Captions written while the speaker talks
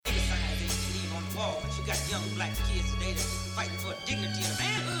got young black kids today that fighting for dignity and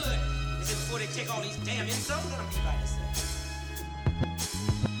manhood. Is it before they take all these damn insults? Let them be by themselves.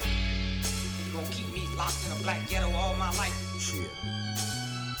 You gonna keep me locked in a black ghetto all my life? Shit.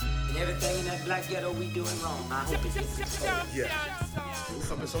 And everything in that black ghetto we doing wrong. I hope it gets exposed. Yeah.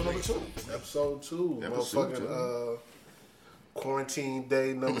 Episode number 2. Episode 2. Episode Motherfucking quarantine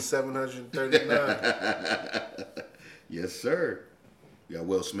day number 739. Yes, sir. We got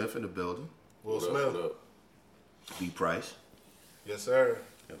Will Smith in the building. Will What Smith. up? B. Price. Yes, sir.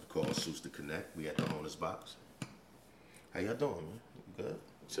 We have called Suits to Connect. We at the owner's box. How y'all doing, man? You good?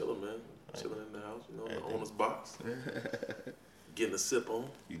 Chilling, man. Chilling in the house, you know, in the Everything. owner's box. Getting a sip on.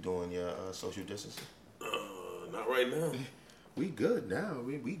 You doing your social distancing? Not right now. We good now.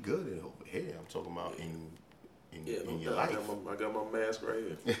 We good over here. I'm talking about in your life. I got my mask right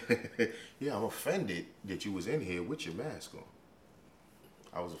here. Yeah, I'm offended that you was in here with your mask on.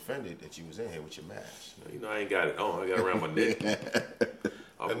 I was offended that you was in here with your mask. You know, I ain't got it on. I got it around my neck.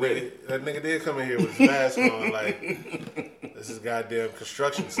 I'm ready. That nigga did come in here with his mask on, like, this is goddamn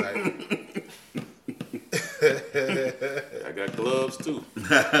construction site. I got gloves too.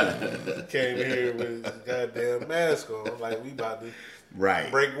 Came here with his goddamn mask on, like, we about to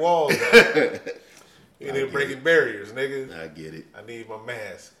Right. break walls down. We ain't even breaking barriers, nigga. I get it. I need my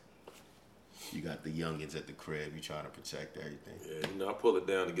mask. You got the youngins at the crib. You trying to protect everything. Yeah, you know, I pull it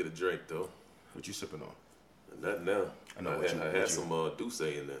down to get a drink though. What you sipping on? Not now. I know I what had you- some Douce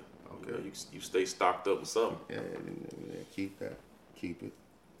in there. Okay. You know, you stay stocked up with something. Yeah, keep that. Keep it.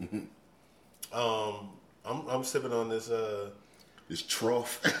 I'm sipping on this This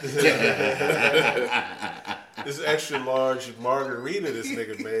trough. this extra large margarita this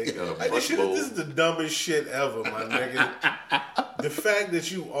nigga made. Got a Like, punch bowl. this is the dumbest shit ever, my nigga. The fact that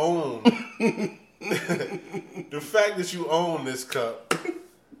you own this cup.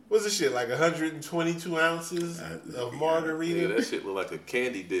 What's this shit, like 122 ounces of margarita? Yeah, that shit look like a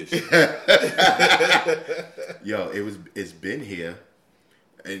candy dish. Yo, it's been here,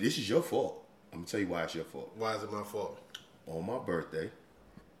 and this is your fault. I'm gonna tell you why it's your fault. Why is it my fault? On my birthday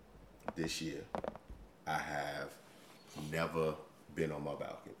this year, I have never been on my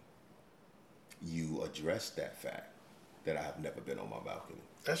balcony. You addressed that fact that I have never been on my balcony.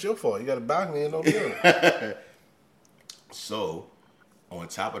 That's your fault. You got a balcony and no building. So, on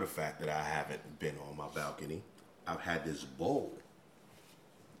top of the fact that I haven't been on my balcony, I've had this bowl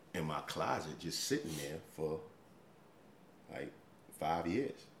in my closet just sitting there for like 5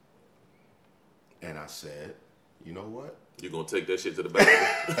 years. And I said, you know what? You gonna take that shit to the back?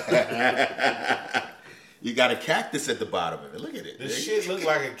 You got a cactus at the bottom of it. Look at it. This nigga. shit look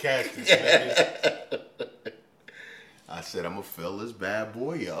like a cactus, nigga. I said, I'm going to fill this bad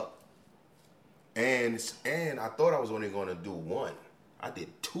boy up. And I thought I was only going to do one. I did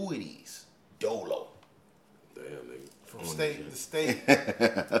 2 of these. Dolo. Damn, nigga. From state to state.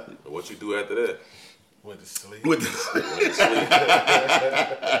 What you do after that? Went to sleep.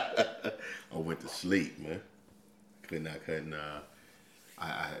 I went to sleep, man.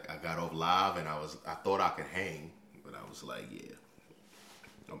 I got off live and I thought I could hang, but I was like, yeah,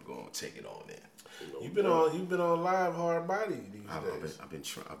 I'm going to take it on there. You've been on live hard body these days. I've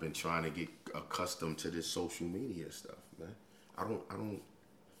been trying to get accustomed to this social media stuff, man. I don't.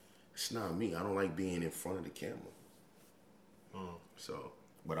 It's not me. I don't like being in front of the camera. So,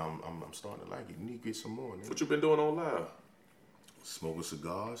 but I'm starting to like it. You need to get some more. Man. What you been doing on live? Smoking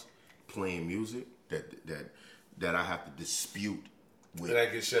cigars, playing music that I have to dispute with. Did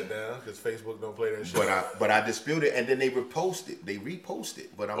that get shut down because Facebook don't play that shit? But I dispute it, and then they repost it. They repost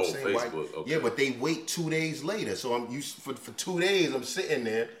it. But I'm saying, why? Facebook, okay. Yeah, but they wait 2 days later. So I'm used for 2 days. I'm sitting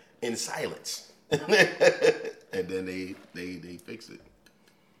there in silence, and then they fix it.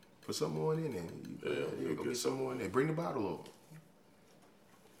 Put some more in there. Yeah, go get some more in there. Bring the bottle over.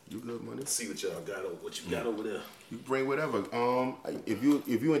 You good, money? See what y'all got over. What you got over there? You bring whatever. If you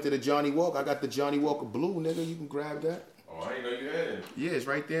into the Johnny Walker, I got the Johnny Walker Blue, nigga. You can grab that. Oh, I didn't know you had it. Yeah, it's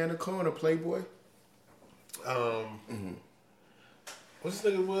right there in the corner, Playboy. What's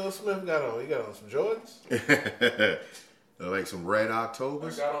this nigga Will Smith got on? He got on some Jordans? Like some Red I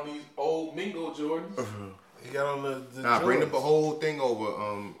Octobers. got on these old Mingo Jordans. He got on the Nah, bring the Jordans. whole thing over,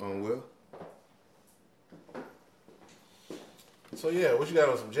 Will. So yeah, what you got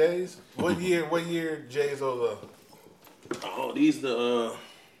on some J's? What year J's over? Oh, these the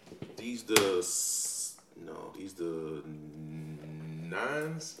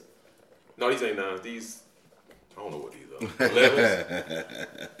nines. No, these ain't nines. These, I don't know what these are.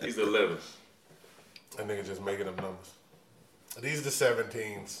 11s. These are 11s. That nigga just making up numbers. These the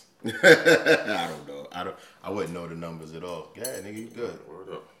 17s. I don't know. I wouldn't know the numbers at all. Yeah, nigga, you good. Word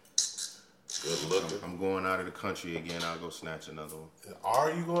up. Good looking. I'm going out of the country again. I'll go snatch another one.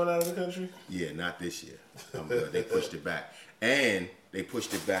 Are you going out of the country? Yeah, not this year. They pushed it back, and they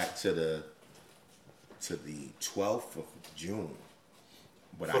pushed it back to the 12th of June.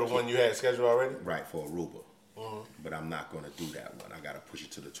 But For the one you had scheduled already? Right, for Aruba. But I'm not going to do that one. I got to push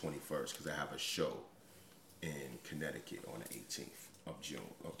it to the 21st because I have a show in Connecticut on the 18th of June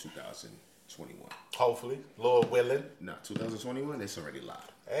of 2021. Hopefully. Lord willing. No, 2021, it's already live.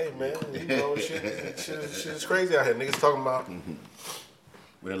 Hey, man. You know, shit is crazy out here. Niggas talking about...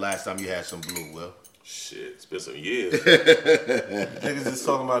 When the last time you had some blue, Will? Shit, it's been some years. Niggas is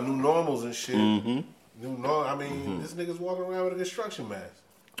talking about new normals and shit. New normal. I mean, this nigga's walking around with a construction mask.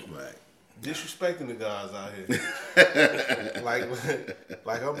 Right. Disrespecting the guys out here.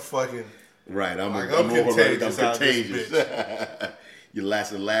 like I'm fucking... Right, I'm contagious out this contagious. You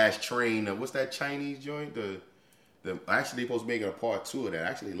the last train. What's that Chinese joint? Actually, they supposed to make a part 2 of that. I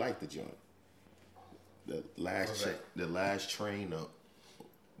actually like the joint. The last train of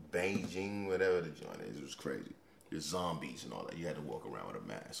Beijing, whatever the joint is, it was crazy. There's zombies and all that. You had to walk around with a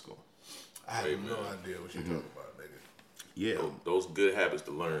mask on. I have no idea what you're talking about, nigga. Yeah, those good habits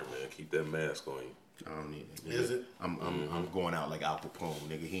to learn, man. Keep that mask on you. I don't need it. Is it? I'm going out like Al Capone,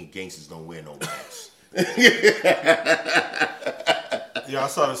 nigga. Gangsters don't wear no masks. Yeah, I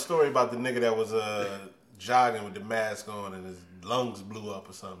saw the story about the nigga that was jogging with the mask on and his lungs blew up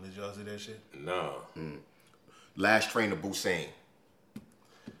or something. Did y'all see that shit? No. Last Train to Busan.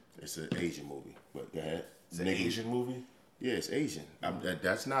 It's an Asian movie. But go ahead. It's an Asian movie? Yeah, it's Asian.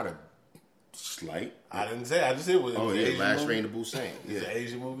 That's not a slight. I didn't say. I just said it was. Oh, yeah, Asian Last movie? Train to Busan. Yeah. It's an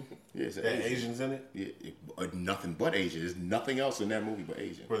Asian movie? Yeah, it's an There Asian. Asians in it? Yeah, nothing but Asian. There's nothing else in that movie but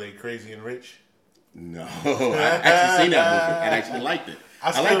Asian. Were they crazy and rich? No, I actually seen that movie and actually liked it.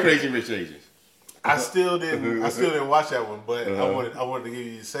 I like Crazy Rich Asians. I still didn't watch that one, but I wanted to give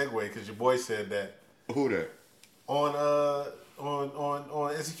you a segue because your boy said that Who that? on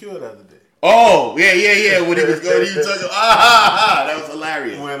Insecure the other day. Oh, yeah. When he was going, he was talking. That was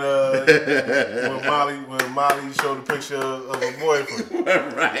hilarious. When Molly showed a picture of her boyfriend.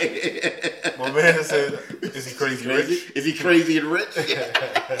 Right. My man said, "Is he crazy rich? Is he crazy and rich?"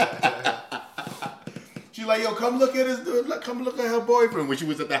 She's like, "Yo, come look at her boyfriend when she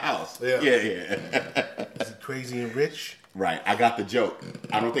was at the house." Yeah. Yeah. Is he crazy and rich?" Right. I got the joke.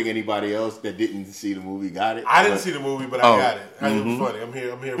 I don't think anybody else that didn't see the movie got it. I didn't see the movie, but I got it. It was funny. I'm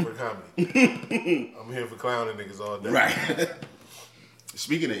here for comedy. I'm here for clowning niggas all day. Right.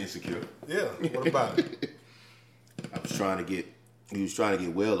 Speaking of Insecure. Yeah. What about it? He was trying to get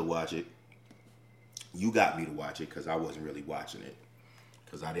Will to watch it. You got me to watch it because I wasn't really watching it.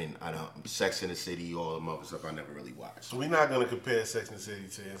 Because I don't, Sex in the City, all the other stuff I never really watched. So we're not going to compare Sex and the City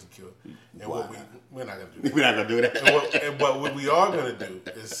to Insecure. And Why? We're not going to do that. We're not going to do that. But what we are going to do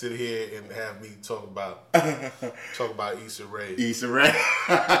is sit here and have me talk about Issa Rae. Issa Rae.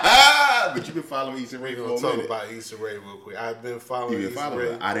 But you've been following Issa Rae for a minute. Talk about Issa Rae real quick. I've been following Issa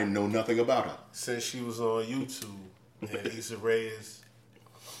Rae. I didn't know nothing about her. Since she was on YouTube. And Issa Rae is...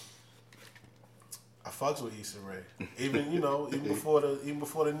 I fucks with Issa Rae. Even before the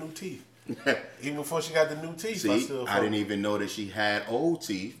new teeth. Even before she got the new teeth. See, I didn't even know that she had old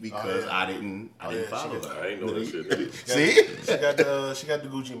teeth because I didn't follow her. I ain't know that shit. See? She got the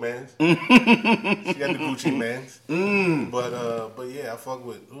Gucci mans. But yeah, I fuck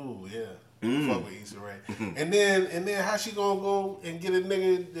with fuck with Issa Rae. And then how she gonna go and get a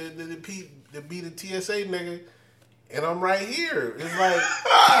nigga to be the TSA nigga? And I'm right here. It's like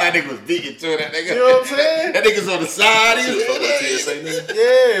that nigga was digging to that nigga. You know what I'm saying? That nigga's on the side.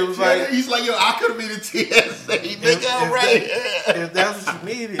 Yeah, it was like he's like, yo, I could be the TSA nigga. I'm right here. If that's what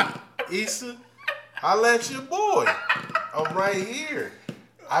you needed, Issa, holla at your boy. I'm right here.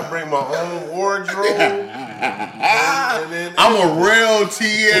 I bring my own wardrobe. and then I'm a real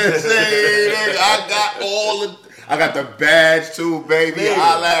TSA nigga. I got the badge too, baby.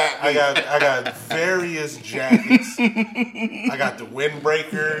 Holla at me. I got various jackets. I got the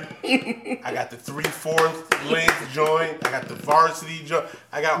windbreaker. I got the 3/4 length joint. I got the varsity joint.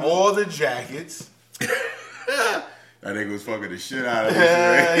 I got all the jackets. That nigga was fucking the shit out of me.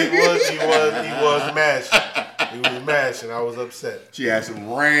 He was mashing. He was mashing. I was upset. She had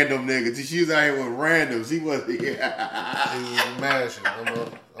some random niggas. She was out here with randoms. He was mashing.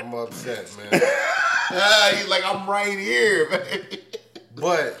 I'm upset, man. He's like, I'm right here, man.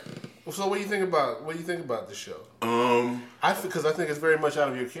 But so what do you think about the show? Because I think it's very much out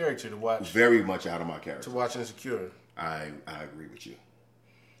of your character to watch. Very much out of my character. To watch Insecure. I agree with you.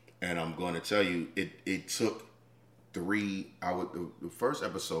 And I'm going to tell you, it took the first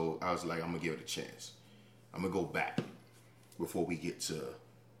episode, I was like, I'm going to give it a chance. I'm going to go back before we get to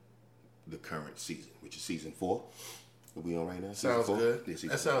the current season, which is season 4. Are we on right now? Sounds Season 4? good. Yeah, season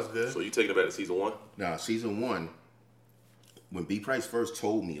That 4. sounds good. So you taking it back to season 1? Now, season 1, when B Price first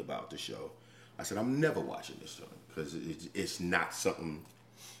told me about the show, I said, I'm never watching this show because it's not something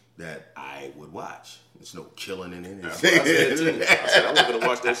that I would watch. There's no killing in it. That's what I said too. I said I wasn't gonna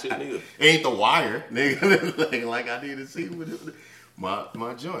watch that shit neither. Ain't The Wire, nigga. like I need to see with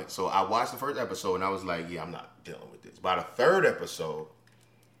my joint. So I watched the first episode and I was like, yeah, I'm not dealing with this. By the third episode,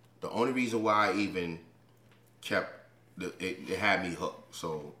 the only reason why I even kept it had me hooked.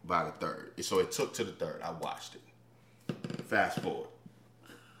 So by the third, so it took to the third. I watched it. Fast forward.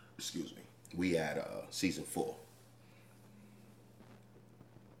 Excuse me. We at season 4.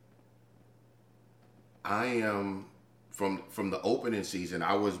 I am from the opening season.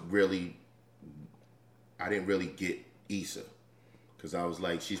 I didn't really get Issa because I was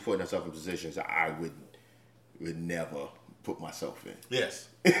like, she's putting herself in positions I would never put myself in. Yes.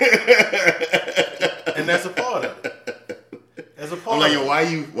 And that's a part of it. As a part I'm like, of yo, it.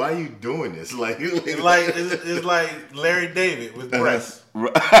 why are you doing this? It's like Larry David with breasts. You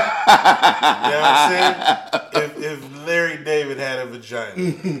know what I'm saying? If Larry David had a vagina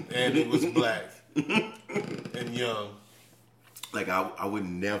and he was black and young. Like I would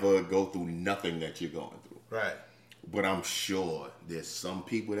never go through nothing that you're going through. Right. But I'm sure there's some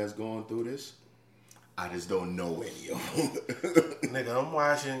people that's going through this. I just don't know any of them. Nigga, I'm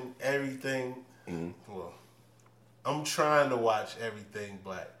watching everything. Well, I'm trying to watch everything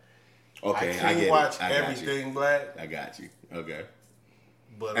black. Okay, I can't get watch it. I got everything you. black. I got you. Okay.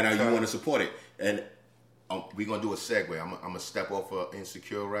 But And I'm you trying- want to support it. And we're going to do a segue. I'm going to step off of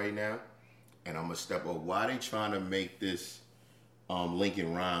Insecure right now. And I'm going to step off. Why they trying to make this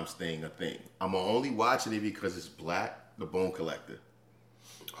Lincoln Rhymes thing a thing? I'm only watching it because it's black, The Bone Collector.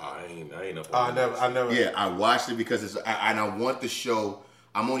 I ain't up I on that. never. Yeah, I watched it because and I want the show.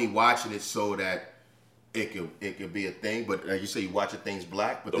 I'm only watching it so that it could be a thing. But like you say, you watch things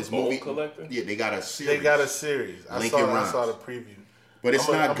black. But The this Bone movie, Collector? yeah, they got a series. They got a series. I Lincoln saw Rhymes. the preview. But it's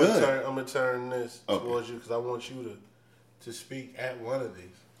not good. I'm gonna turn this Okay. towards you because I want you to speak at one of these.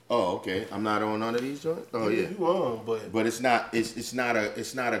 Oh, okay. I'm not on none of these joints. Oh yeah. You on, but But it's not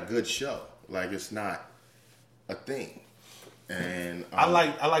a good show. Like it's not a thing. And I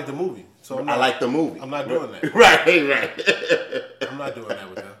like the movie. So I'm I not, like the movie. I'm not doing that. Right. I'm not doing that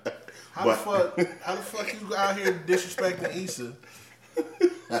with them. How But- the fuck you out here disrespecting Issa?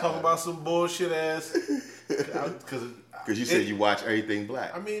 Talking about some bullshit ass. Because you said you watch everything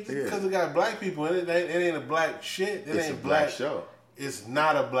black. I mean, Yeah. because it got black people in it. It ain't a black shit. It It's ain't a black show. It's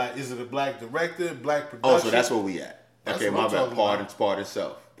not a black. Is it a black director? Black production? Oh, so that's where we at. That's Okay, what my I'm bad. talking Part about.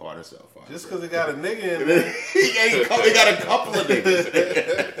 itself. Just because it got a nigga in there. He got a couple of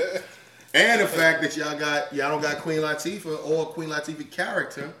niggas. And the fact that y'all don't got Queen Latifah or Queen Latifah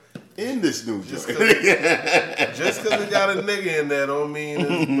character in this new Just joint. because it got a nigga in there don't mean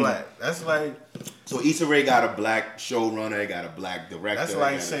it's black. That's like So Issa Rae got a black showrunner, got a black director. that's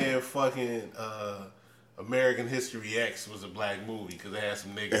like saying fucking American History X was a black movie because it had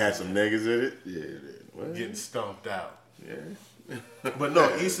some niggas. it had some niggas in it. Yeah, it did. What? getting stomped out. Yeah. But no,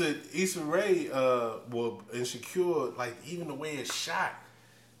 Issa Rae, well, Insecure, like even the way it's shot,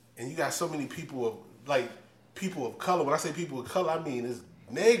 and you got so many people of color. When I say people of color, I mean it's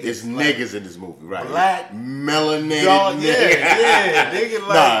niggas. It's like, niggas in this movie, right? black, melanated. dog, niggas. yeah, nigga,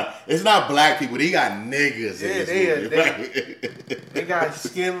 like Nah, it's not black people. They got niggas Yeah, in they- this movie. right? they got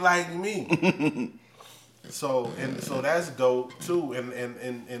skin like me. So that's dope too,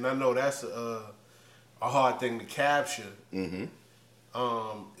 and I know that's a hard thing to capture. Mm-hmm.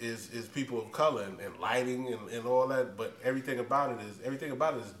 Is people of color and lighting and all that, but everything about it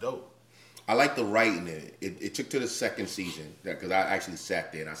is dope. I like the writing in it. It took to the second season because I actually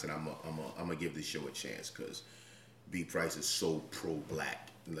sat there and I said I'm gonna give this show a chance because B Price is so pro black,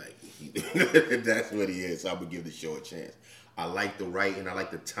 like that's what he is. So I'm gonna give the show a chance. I like the writing. I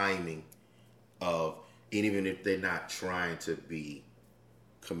like the timing of, and even if they're not trying to be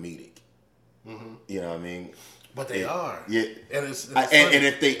comedic, you know what I mean. But they are, Yeah, and it's and funny.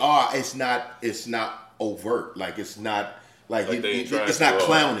 if they are, it's not overt. Like it's not like, Like they ain't trying it's to not grow up.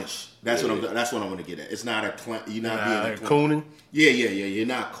 clownish. That's Yeah. what I'm gonna get at. It's not a clown. You're not Nah, being a cooning. Yeah. You're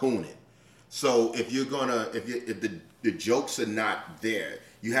not cooning. So if you're gonna, if the jokes are not there,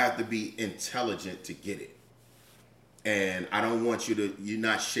 you have to be intelligent to get it. And I don't want you're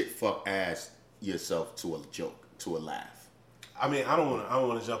not shit fuck ass yourself to a joke, to a laugh. I mean, I don't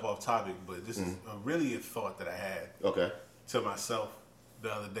want to jump off topic, but this is really a thought that I had Okay. to myself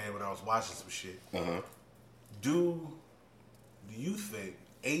the other day when I was watching some shit. Uh-huh. Do you think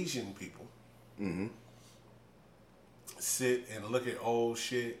Asian people sit and look at old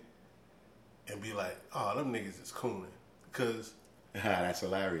shit and be like, "Oh, them niggas is cooning," because That's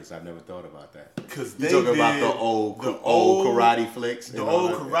hilarious. I've never thought about that. because You they talking did about the old karate flicks, the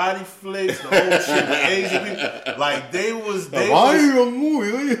old karate flicks, the old shit with Asian people. Like they was Niggas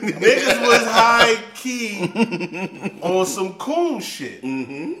was high key on some coon shit,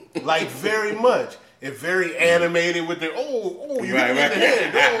 like very much. And very animated with the you hit me in the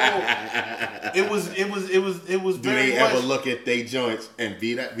head. It was Do very they much. ever look at they joints and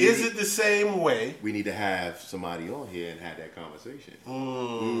be that? Is it the same way? We need to have somebody on here and have that conversation.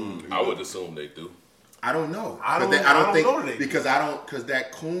 I would assume they do. I don't know. I don't think know they do. because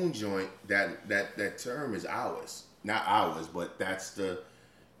that coon joint that term is ours, not ours, but that's the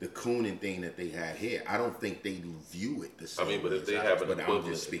cooning thing that they had here. I don't think they view it the same. I mean, but way if they as have ours, an but I'm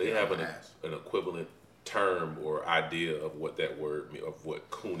equivalent, just if speaking they have out an my ass. equivalent term or idea of what that word of what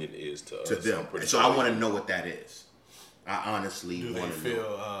cooning is to us, To them, I'm pretty so sure I want to know what that is. I honestly Do they want to feel?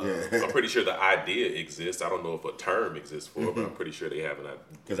 know. I'm pretty sure the idea exists. I don't know if a term exists for it, but I'm pretty sure they have an idea.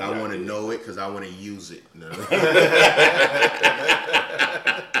 Because I want to know it, because I want to use it. No.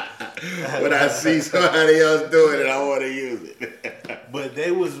 When I see somebody else doing it, I want to use it. But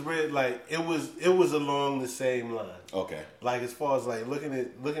they was like it was along the same line. Okay. Like as far as like looking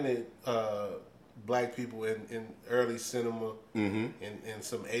at black people in early cinema and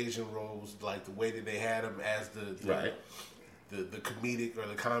some Asian roles, like the way that they had them as the comedic or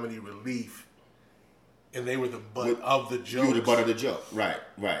the comedy relief, and they were the butt of the joke. You were the butt of the joke. Right.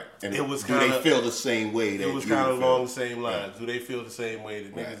 And It was do they kinda- feel the same way? That It was you kind of feel? along the same lines. Do they feel the same way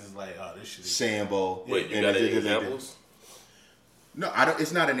that Right. niggas is like, oh, this shit is Sambo. Wait, you and got it- any it- it- examples? No, I don't.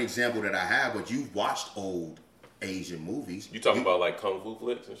 It's not an example that I have, but you've watched old Asian movies. You talking about like kung fu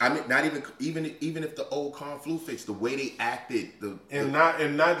flicks? And shit? I mean, not even if the old Kung Flu fix, the way they acted, And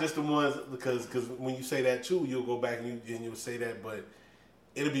not just the ones because when you say that too, you'll go back and you'll say that, but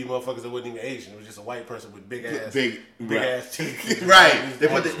it'll be motherfuckers that wasn't even Asian. It was just a white person with big ass right. ass teeth. right.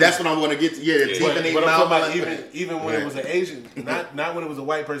 That's what I want to get to. Yeah, the teeth But in their I'm talking mouth. about even when Right. it was an Asian, not when it was a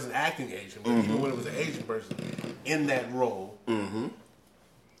white person acting Asian, but even when it was an Asian person in that role.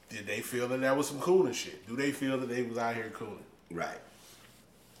 Did they feel that was some cooling shit? Do they feel that they was out here cooling? Right.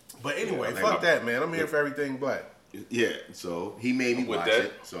 But anyway, Yeah, fuck that, man. I'm here for everything black. Yeah. So he made me With watch that-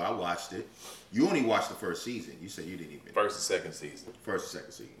 it. So I watched it. You only watched the first season. You said you didn't even. First and second season. First and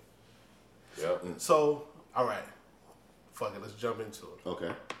second season. Yep. So, all right, fuck it. Let's jump into it.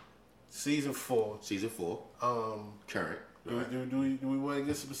 Okay. Season 4. Season 4. Current. Do we want to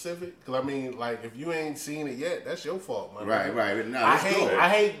get specific? Because I mean, like, if you ain't seen it yet, that's your fault, man. Right. No, I let's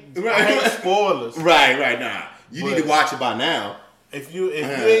hate go. I hate spoilers. Right. Nah. You need But- to watch it by now. If you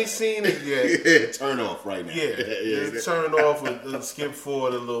ain't seen it yet, Turn off right now. yeah, just turn off and skip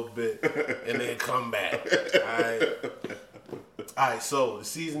forward a little bit, and then come back. All right. So the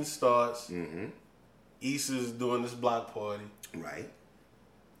season starts. Issa's doing this block party. Right.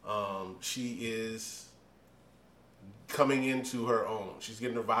 She is coming into her own. She's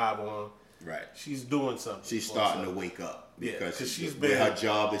getting her vibe on. Right. She's doing something. She's for starting to herself. wake up Yeah, because 'cause she's with been- her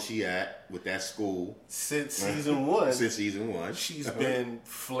job that she at with that school Since season 1, since season 1. she's been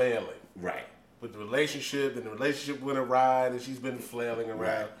flailing Right. with the relationship, and the relationship went awry, and she's been flailing around.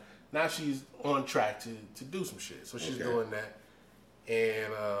 Right. Now she's on track to do some shit. So she's Okay. doing that.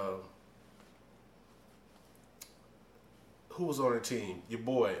 And who was on her team? Your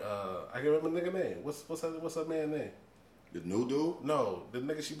boy. I can't remember the nigga name. What's her man name? The new dude? No, the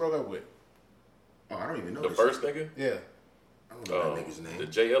nigga she broke up with. Oh, I don't even know The this. first nigga? Yeah. I don't know that nigga's name. The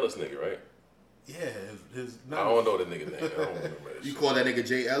J. Ellis nigga, right? Yeah, his I don't know the nigga name. I don't remember that You shit. call that nigga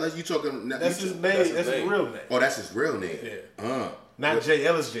J. Ellis? You talking? That's his name. That's his That's his name. real name. Oh, that's his real name. Yeah. Not J.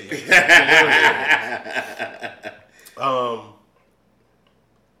 Ellis J.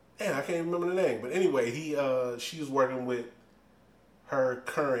 Man, I can't remember the name. But anyway, she was working with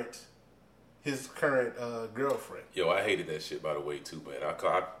his current girlfriend. Yo, I hated that shit, by the way, too, man.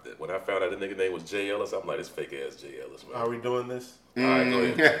 When I found out the nigga name was J. Ellis, I'm like, this fake ass J. Ellis, man. Are we doing this? All right, go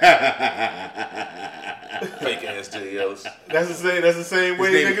ahead. Fake ass J. Ellis. That's the same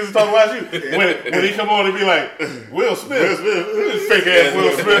way His name- niggas talk about you. When he come on and be like, Will Smith. Fake ass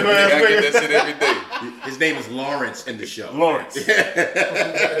Will Smith I ass get nigga. that shit every day. His name is Lawrence in the show. Lawrence.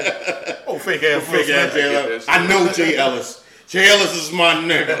 Oh, fake ass Will Fake ass Smith. J. Ellis. I know J. Ellis. J. Ellis is my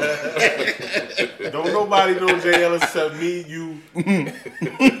nigga. Don't nobody know J. Ellis except me, you,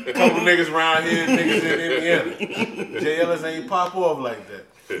 couple niggas around here, niggas in Indiana. J. Ellis ain't pop off like that.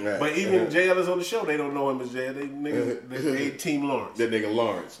 Right. But even J. Ellis on the show, they don't know him as J. They niggas, they Team Lawrence. That nigga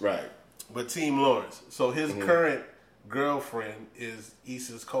Lawrence, right. But Team Lawrence. So his current girlfriend is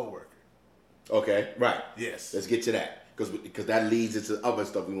Issa's coworker. Okay, right. Yes. Let's get to that. because that leads into other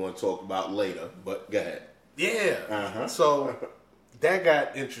stuff we want to talk about later. But go ahead. Yeah. So that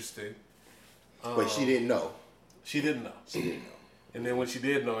got interesting. But she didn't know. She didn't know. She didn't know. And then when she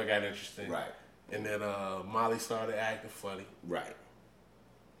did know, it got interesting. Right. And then Molly started acting funny. Right.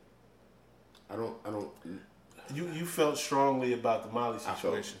 I don't. You felt strongly about the Molly I felt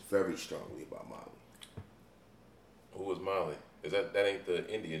situation. very strongly about Molly. Who was Molly? Is that ain't the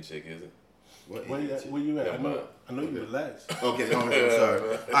Indian chick, is it? What Where idiot? you at? Never mind. I know you relaxed. Okay, I'm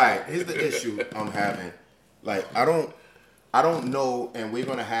sorry. All right, here's the issue I'm having. Like, I don't know, and we're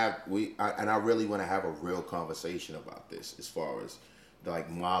gonna have I really want to have a real conversation about this as far as like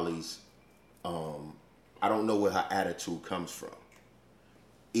Molly's. I don't know where her attitude comes from.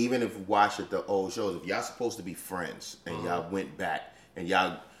 Even if you watch it, the old shows, if y'all supposed to be friends and y'all went back and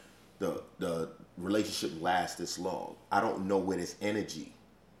y'all the relationship lasts this long, I don't know where this energy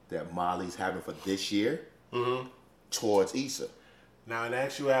that Molly's having for this year towards Issa. Now, in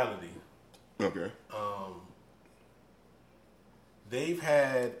actuality, Okay. they've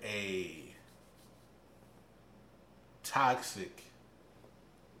had a toxic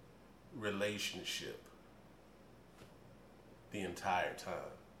relationship the entire time.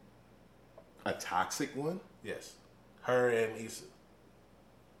 A toxic one? Yes. Her and Issa.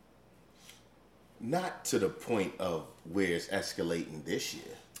 Not to the point of where it's escalating this year.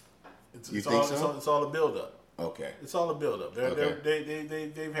 It's think all, so? It's all a build-up. Okay. It's all a build-up. Okay.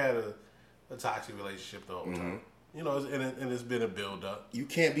 They've had a toxic relationship the whole time. You know, and it's been a build-up. You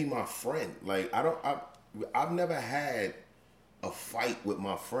can't be my friend. Like, I've never had a fight with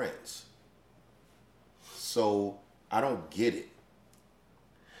my friends. So I don't get it.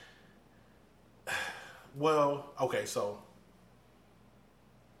 Well, okay, so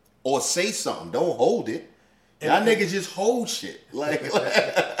Or say something. Don't hold it. Y'all niggas just hold shit. Like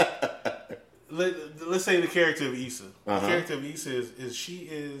let's say the character of Issa. Uh-huh. The character of Issa is she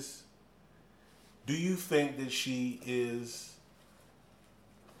is. Do you think that she is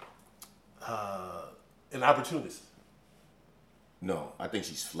an opportunist? no, I think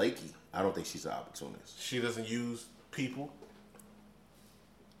she's flaky. I don't think she's an opportunist. She doesn't use people.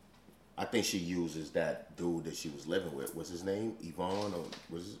 I think she uses that dude that she was living with. What's his name? Yvonne, or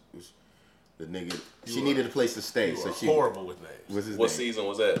was the nigga? She needed a place to stay, You so are she. horrible with names. What's his What name? season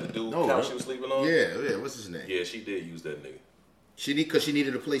was that? The dude couch she was sleeping on? Yeah. What's his name? Yeah, she did use that nigga. Because she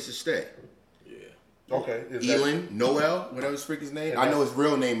needed a place to stay. Yeah. Okay, Elon, Noel, whatever his freaking name. I know his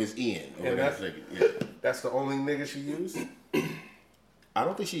real name is Ian. Or And whatever that's- his nigga- yeah. that's the only nigga she used. I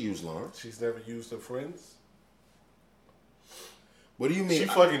don't think she used Lawrence. She's never used her friends. What do you mean? She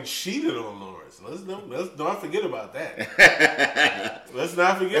fucking cheated on Lawrence. Let's not forget about that. Let's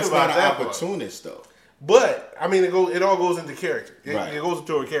not forget That's about not that an part. opportunist, though. But I mean, it all goes into character. Right. It goes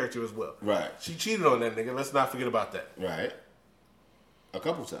into her character as well. Right. She cheated on that nigga. Let's not forget about that. Right. A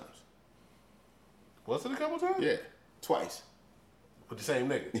couple times. Was it a couple times? Yeah. Twice. With the same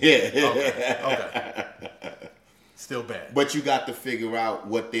nigga. Yeah. Okay. Still bad. But you got to figure out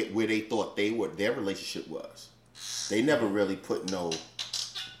where they thought their relationship was. They never really put no.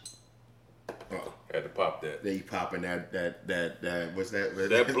 Had to pop that. They popping that what's that?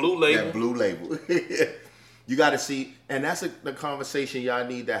 That blue label. That blue label. You got to see, and that's the conversation y'all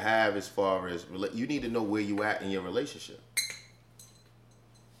need to have as far as you need to know where you at in your relationship.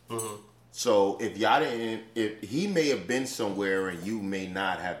 Mm-hmm. So if he may have been somewhere and you may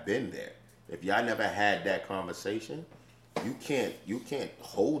not have been there. If y'all never had that conversation, you can't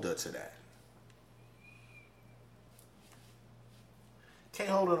hold her to that. Can't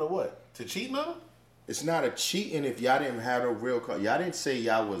hold her to what? To cheating on her? It's not a cheating if y'all didn't have a real. Y'all didn't say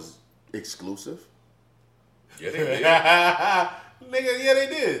y'all was exclusive. Yeah, they did. Nigga, yeah, they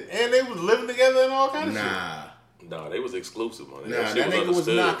did. And they was living together and all kind of shit. Nah, they was exclusive, man. Nah, That that shit nigga was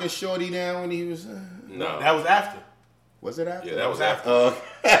understood. knocking Shorty down when he was. Nah. That was after. Was it after? Yeah, that was after.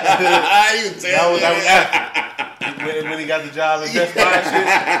 That was after. When he got the job at Best Buy and shit,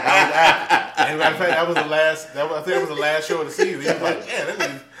 that was after. And matter of fact, that was the last. I think that was the last show of the season. He was like, "Man, that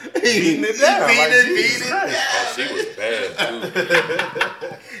nigga beating it down." Beating it down. Oh, she was bad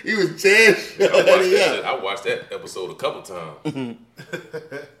too. He was dead. I watched that episode a couple times.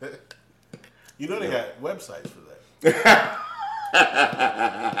 You know they got websites for that.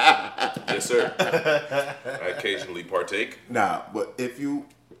 Yes, sir. I occasionally partake. Nah, but if you,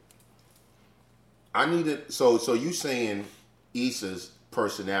 I need to. So you saying Issa's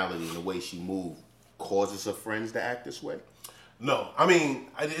personality and the way she moved causes her friends to act this way? No, I mean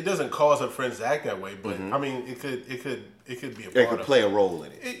it doesn't cause her friends to act that way, but I mean it could be a part It could of play a role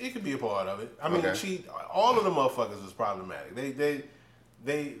in it. It could be a part of it. I mean, Okay. all of the motherfuckers is problematic.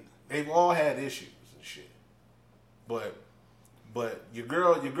 They've all had issues and shit. But your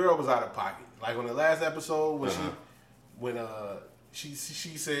girl was out of pocket. Like on the last episode when she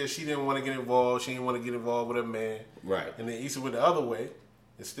said she didn't want to get involved. She didn't want to get involved with a man. Right. And then Issa went the other way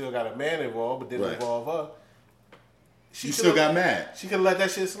and still got a man involved, but didn't involve her. You still got mad. She could have let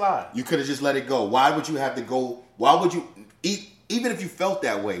that shit slide. You could have just let it go. Why would you have to go? Why would you, even if you felt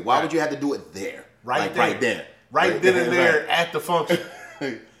that way, why would you have to do it there? Right there. Right then and there at the function.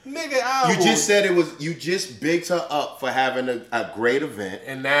 Nigga, you just said it was. You just bigged her up for having a great event,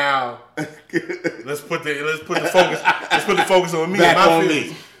 and now let's put the focus on me back and my on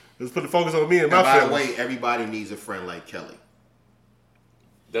feelings. me. Let's put the focus on me and my by feelings. the way, everybody needs a friend like Kelly.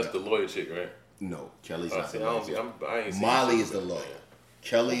 That's the lawyer chick, right? No, Kelly's I not see, the I lawyer. ain't seen Molly shit. is the lawyer.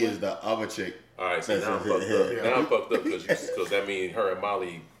 Kelly is the other chick. All right, so now I'm fucked up. Now I'm fucked up because that means her and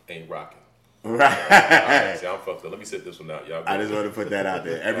Molly ain't rocking. Right. All right, see, I'm fucked up. Let me sit this one out, y'all. I just want to put that out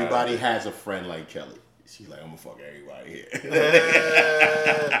there. Everybody has a friend like Kelly. She's like, I'm gonna fuck everybody here.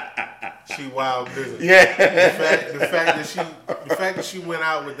 She wild business. Yeah. The fact that she went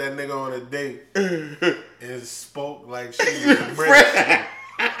out with that nigga on a date and spoke like she was British.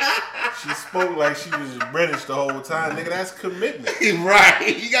 She spoke like she was British the whole time. Nigga, that's commitment.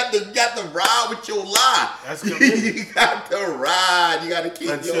 Right. You got to ride with your lie. That's commitment. You got to ride. You got to keep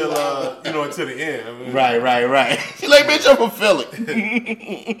your lie. Until the end. I mean, Right. She's like, bitch, I'm fulfilling.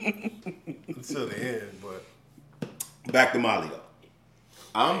 Until the end, but Back to Molly though.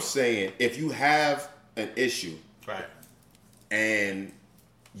 I'm saying if you have an issue, right, and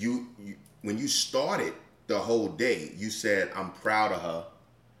you when you started the whole day, you said, I'm proud of her.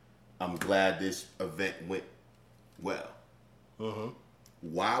 I'm glad this event went well.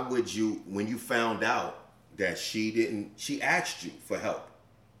 Why would you, when you found out that she asked you for help,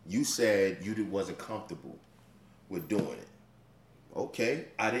 you said you wasn't comfortable with doing it. Okay,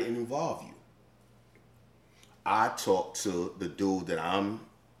 I didn't involve you. I talked to the dude that I'm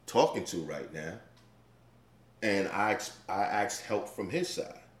talking to right now, and I asked help from his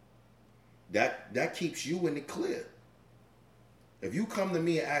side. That keeps you in the clear. If you come to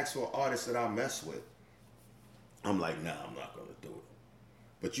me and ask for an artist that I mess with, I'm like, nah, I'm not gonna do it.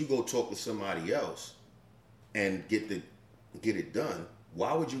 But you go talk to somebody else and get it done.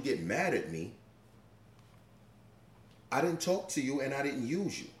 Why would you get mad at me? I didn't talk to you and I didn't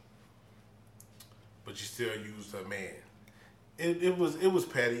use you. but you still used a man. It was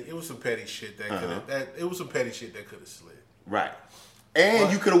petty. It was some petty shit that could have slid. Right.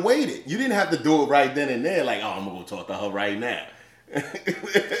 And you could have waited. You didn't have to do it right then and there. Like, oh, I'm gonna go talk to her right now.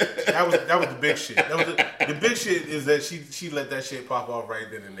 That was the big shit. The big shit is that she let that shit pop off right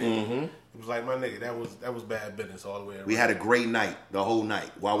then and there. Mm-hmm. It was like, my nigga, that was bad business all the way around. We had a great night, the whole night.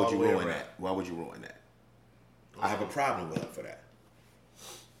 Why would All you the way ruin around. that? Why would you ruin that? I have a problem with her for that.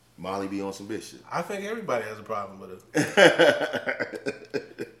 Molly be on some bitch shit. I think everybody has a problem with it.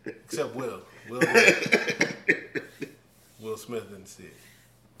 Except Will. Will Smith didn't see it.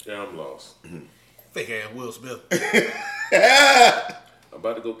 Yeah, I'm lost. Fake ass Will Smith. I'm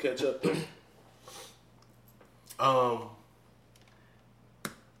about to go catch up though.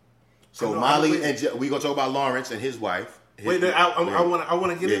 So No, Molly and we gonna talk about Lawrence and his wife. Wait, I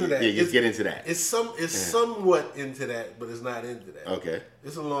want to get into that. Yeah, just get into that. It's somewhat into that, but it's not into that. Okay.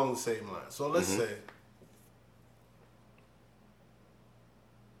 It's along the same line. So let's say.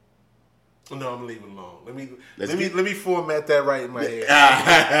 No, I'm gonna leave it alone. Let me format that right in my head.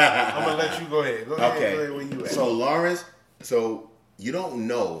 I'm gonna let you go ahead. Go ahead where you at. So Lawrence, you don't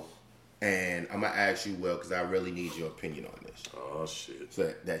know, and I'm gonna ask you, Will, because I really need your opinion on this. Oh shit.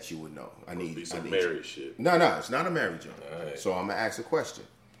 So that you would know. I need some I need married you. shit. No, it's not a married joint. Alright. So I'm gonna ask a question.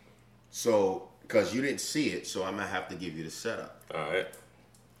 So, because you didn't see it, so I'm gonna have to give you the setup. All right.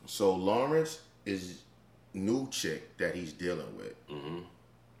 So Lawrence is new chick that he's dealing with. Mm-hmm.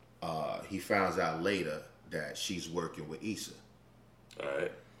 He finds out later that she's working with Issa. All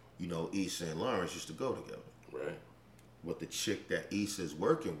right. You know, Issa and Lawrence used to go together. Right. But the chick that Issa's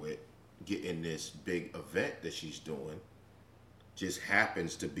working with, getting this big event that she's doing, just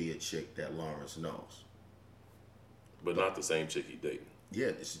happens to be a chick that Lawrence knows. But not the same chick he dating. Yeah,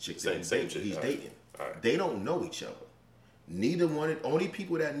 it's a chick Same- that same chick. he's All right. dating. All right. They don't know each other. Only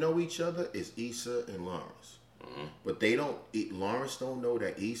people that know each other is Issa and Lawrence. Mm-hmm. But Lawrence don't know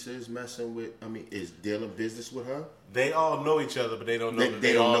that Issa is is dealing business with her. They all know each other, but they don't know that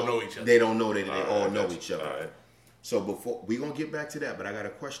they all know each other. They don't know that they All all right, know gotcha. each other. All right. So before we're gonna get back to that, but I got a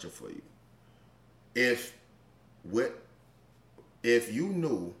question for you. If you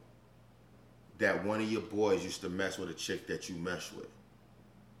knew that one of your boys used to mess with a chick that you mess with,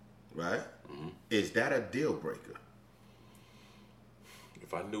 right? Mm-hmm. Is that a deal breaker?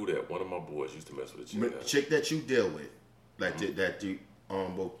 If I knew that one of my boys used to mess with a chick. Chick that you deal with, like that you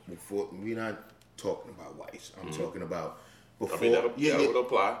before we're not talking about wives. I'm talking about before. I mean, that would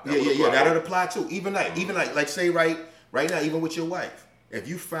apply. That would apply too. Even like say right now, even with your wife, if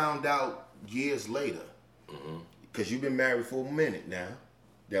you found out years later, because you've been married for a minute now,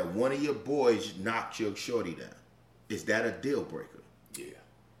 that one of your boys knocked your shorty down, is that a deal breaker? Yeah.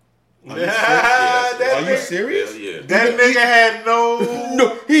 Are you serious? Yeah. That nigga had no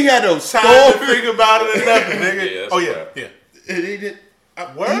he had no time to think about it or nothing, nigga. Yeah, yeah. And he did.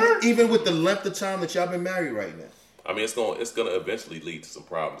 Word? Even with the length of time that y'all been married right now. I mean, it's gonna eventually lead to some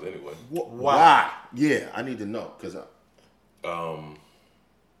problems anyway. Why? Yeah, I need to know because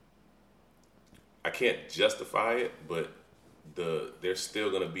I can't justify it, but there's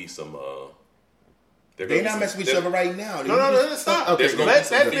still gonna be some. They not messing with each other right now. No, stop. Okay, let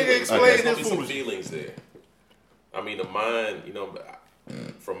that nigga explain his There's some foolishness. feelings there. I mean, the mind,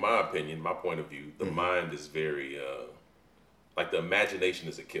 from my opinion, my point of view, the mind is very, like the imagination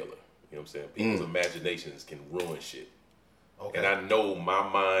is a killer. You know what I'm saying? People's imaginations can ruin shit. Okay. And I know my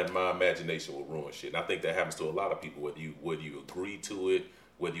mind, my imagination will ruin shit. And I think that happens to a lot of people, whether you agree to it,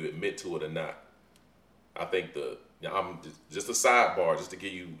 whether you admit to it or not. I think I'm just a sidebar, just to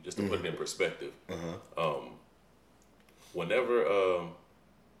give you, just to put it in perspective. Whenever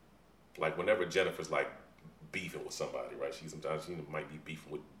Jennifer's like beefing with somebody, right? She might be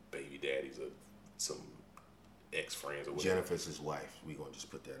beefing with baby daddies or some ex-friends or whatever. Jennifer's his wife. We gonna just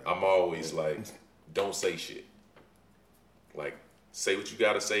put that out. I'm always like, don't say shit. Like, say what you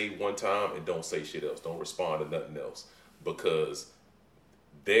gotta say one time and don't say shit else. Don't respond to nothing else. Because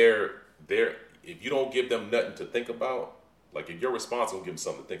if you don't give them nothing to think about, like if your response don't give them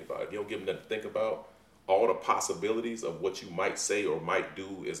something to think about, if you don't give them nothing to think about, all the possibilities of what you might say or might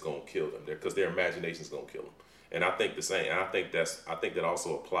do is gonna kill them. Because their imagination is gonna kill them. And I think the same. And I think that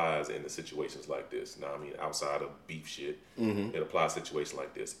also applies in the situations like this. Now, I mean, outside of beef shit, it applies to situations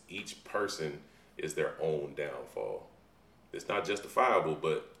like this. Each person is their own downfall. It's not justifiable,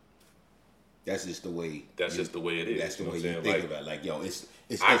 but that's just the way. That's just the way it is. That's the way you think like, about it. Like, yo, it's.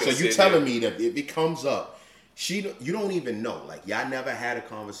 I So you telling me that if it comes up, you don't even know. Like, y'all never had a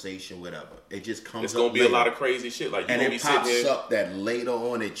conversation, whatever. It just comes. It's gonna be later. a lot of crazy shit. Like, you and gonna it be pops sitting there, up that later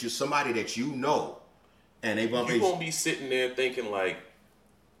on that you somebody that you know, and they bump. You gonna be sitting there thinking like,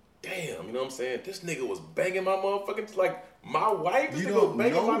 damn, you know what I'm saying? This nigga was banging my motherfucking, like, my wife. This You nigga don't was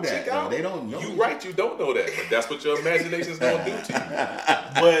banging know my that, chick out. They don't know. You right, you don't know that, but that's what your imagination is gonna do to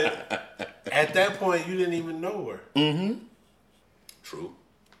you. But at that point, you didn't even know her. True.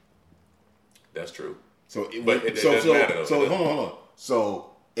 That's true. So, It doesn't matter, though. So hold on.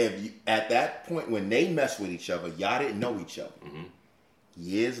 So if you, at that point when they mess with each other, y'all didn't know each other.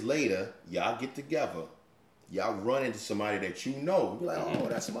 Years later, y'all get together, y'all run into somebody that you know. Be like, oh,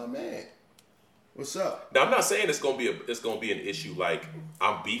 that's my man. What's up? Now, I'm not saying it's gonna be an issue like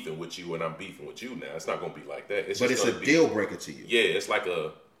I'm beefing with you and I'm beefing with you now. It's not gonna be like that. But it's a deal breaker to you. Yeah, it's like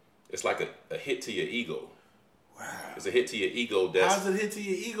a hit to your ego. Wow. It's a hit to your ego. How's it hit to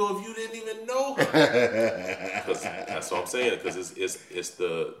your ego if you didn't even know her? Cause that's what I'm saying. Because it's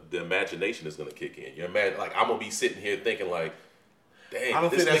the imagination is gonna kick in. You're like I'm gonna be sitting here thinking like, dang,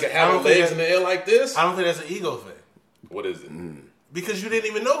 this nigga having legs in the air like this. I don't think that's an ego thing. What is it? Because you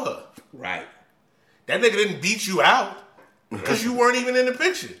didn't even know her. Right. That nigga didn't beat you out because you weren't even in the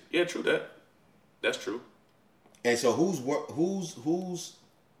picture. Yeah, true that. That's true. And so who's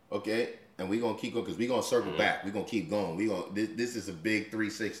okay? And we're gonna keep going because we're gonna circle back. We're gonna keep going. This is a big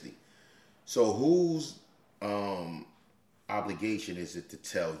 360. So whose obligation is it to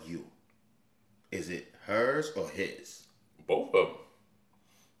tell you? Is it hers or his? Both of them.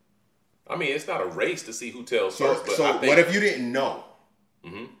 I mean, it's not a race to see who tells So, first. But so I think, what if you didn't know?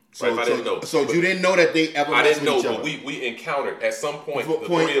 So if I didn't know. So you didn't know that they ever I didn't know, each but other. we encountered at some point. The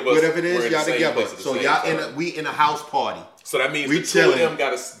three of us, whatever it were is, in y'all the same together. place at the So same y'all time. we in a house party. So that means we the two of chilling. them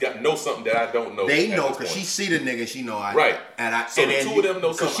got know something that I don't know. They at know this because point. she see the nigga. She know I Right. And I. So and the then two of them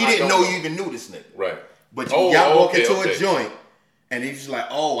know because something she I didn't don't know know. you even knew this nigga. Right. But Oh, y'all walk okay, into okay. a joint and he's just like,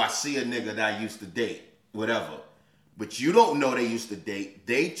 oh, I see a nigga that I used to date, whatever. But you don't know they used to date.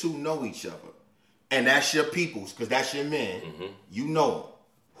 They two know each other, and that's your people's because that's your man. You know him.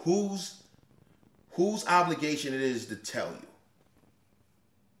 Whose obligation it is to tell you?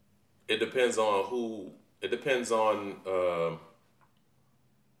 It depends on who. It depends on.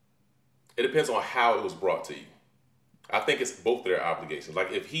 It depends on how it was brought to you. I think it's both their obligations.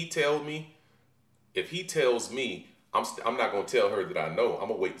 Like if he tells me, I'm not gonna tell her that I know. I'm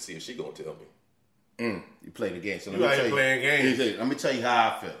gonna wait to see if she gonna tell me. You play the game. So You out here playing games. Let me tell you how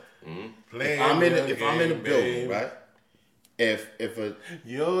I feel. Playing If I'm in the building, game. right, if a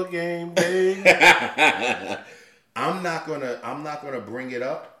Your game, baby. I'm not gonna bring it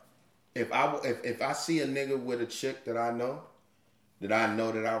up. If I see a nigga with a chick that I know that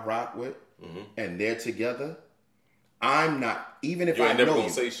I rock with, and they're together, I'm not, even if You ain't I never know gonna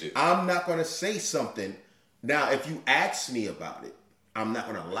you, say shit. I'm not gonna say something. Now, if you ask me about it, I'm not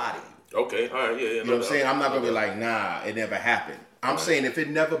gonna lie to you. Okay, all right, yeah. You know what I'm saying? I'm not gonna be like, nah, it never happened. I'm saying if it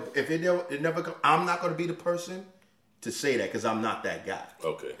never, I'm not gonna be the person to say that because I'm not that guy.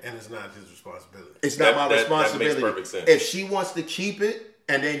 Okay. And it's not his responsibility. It's not my responsibility. That makes perfect sense. If she wants to keep it,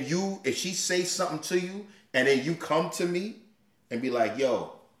 and then if she says something to you, and then you come to me and be like,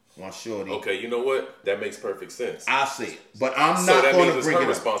 yo, my shorty. Okay, you know what? That makes perfect sense. I say it, but I'm So not that going means to it's bring her it up.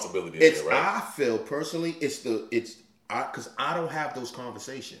 responsibility, It's right? I feel personally, because I don't have those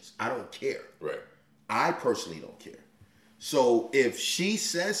conversations. I don't care. Right. I personally don't care. So if she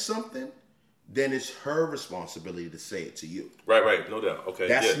says something, then it's her responsibility to say it to you. Right, no doubt. Okay,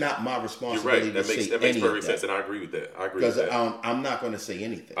 That's yeah. not my You're responsibility right. That to makes say perfect any of sense, that. and I agree with that. I agree with Because that. I'm not going to say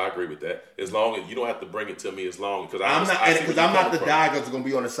anything. I agree with that. As long as you don't have to bring it to me, as long because I'm not the guy that's going to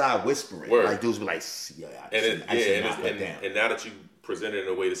be on the side whispering. Word. Like dudes be like, yeah, I should knock her down. And now that you presented it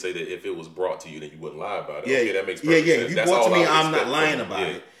in a way to say that if it was brought to you, then you wouldn't lie about it. Yeah, Okay, that makes perfect yeah. sense. You That's brought to all I me, would I'm not expect lying from you. about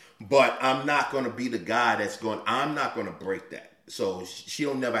Yeah. it. But I'm not going to be the guy I'm not going to break that. So she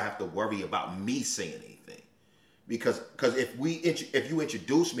don't never have to worry about me saying anything. Because if you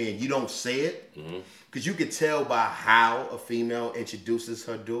introduce me and you don't say it, because you can tell by how a female introduces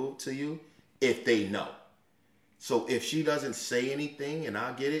her dude to you if they know. So if she doesn't say anything and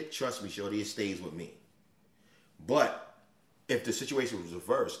I get it, trust me, shorty, it stays with me. But if the situation was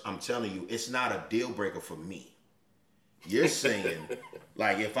reversed, I'm telling you, it's not a deal breaker for me. You're saying,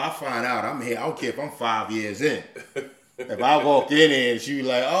 like, if I find out I'm here, I don't care if I'm 5 years in. If I walk in there and she be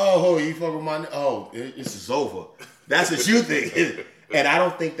like, oh, you fuck with my, this is over. That's what you think. And I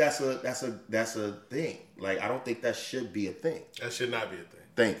don't think that's a thing. Like, I don't think that should be a thing. That should not be a thing.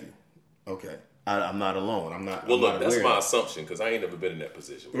 Thank you. Okay. I'm not alone. I'm not. Well, I'm look, not that's aware my of it. assumption because I ain't never been in that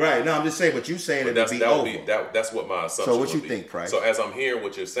position. Right. No, I'm just saying, but you saying But it would be over. that's what my assumption. So what would you be. think, Price? So as I'm hearing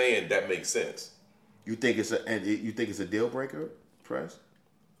what you're saying, that makes sense. You think it's a deal breaker, Price?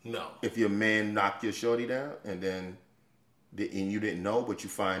 No. If your man knocked your shorty down and you didn't know, but you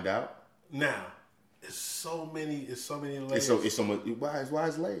find out. Now, it's so many layers. It's so much. Why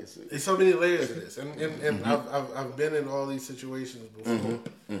is layers? It's so many layers to this, and I've been in all these situations before,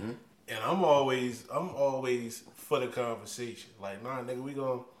 and I'm always for the conversation. Like, nah, nigga,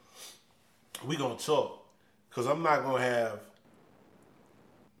 we gonna talk, cause I'm not gonna have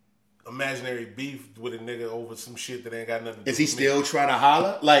imaginary beef with a nigga over some shit that ain't got nothing to do Is he with me. still trying to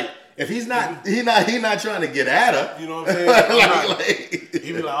holler? Like, if he's not, he not trying to get at her. You know what I'm saying?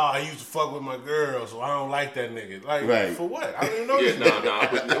 He be like, oh, I used to fuck with my girl, so I don't like that nigga. Like, Right. for what? I don't even know Yeah, this no,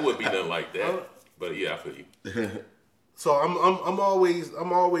 nigga. it wouldn't be nothing like that. But yeah, I feel you. So I'm always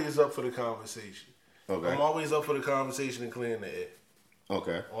up for the conversation. Okay. I'm always up for the conversation and clearing the air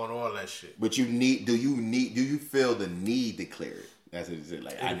Okay. on all that shit. But do you feel the need to clear it? That's what it is.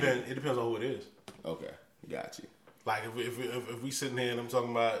 Like, It depends on who it is. Okay. Got you. Like if we sitting here and I'm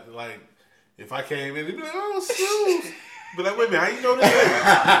talking about, like, if I came in, they'd be like, oh, Sue. But like, wait a minute, how you know this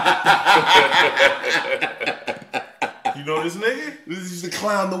nigga? You know this nigga? This is to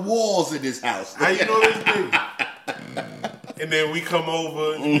climb the walls in this house. How you know this nigga? And then we come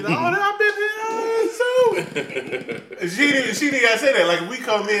over and you be like, oh, I've been here, Sue. And she didn't gotta say that. Like, we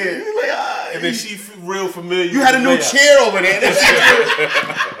come in and then she real familiar. You had a new chair over there.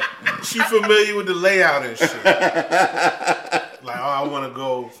 She familiar with the layout and shit. Like, oh, I want to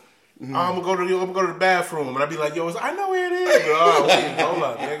go. Oh, I'm gonna go to the bathroom, and I'd be like, yo, I know where it is. But, oh, wait, hold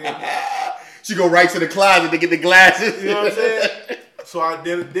up, nigga. She go right to the closet to get the glasses. You know what I'm saying? So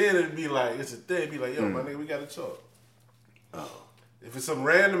then it'd be like, it's a thing. It'd be like, yo, my nigga, we gotta talk. Oh. If it's some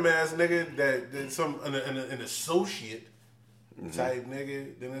random ass nigga that some an associate type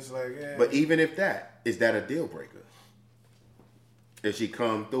nigga, then it's like, yeah. But even if is that a deal breaker? If she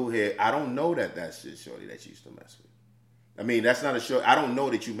come through here, I don't know that's just shorty that she used to mess with. I mean, that's not a shorty. I don't know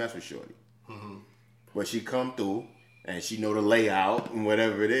that you mess with shorty. But she come through and she know the layout and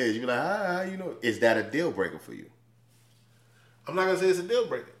whatever it is. You be like, how you know? Is that a deal breaker for you? I'm not gonna say it's a deal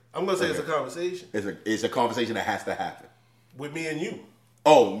breaker. I'm gonna say it's a conversation It's a conversation that has to happen. with me and you.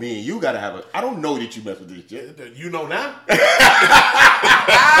 Oh, me and you gotta have a. I don't know that you mess with this shit. You know now.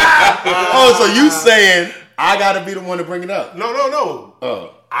 Oh, so you saying I gotta be the one to bring it up? No.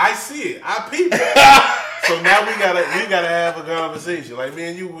 Oh. I see it. I peep it. So now we gotta have a conversation. Like, me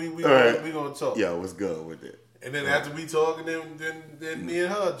and you, we gonna talk. Yo, what's good with it? And then after we talk, and then me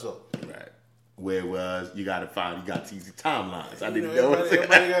and her talk. Right. where it was you got these timelines. I You didn't know, know.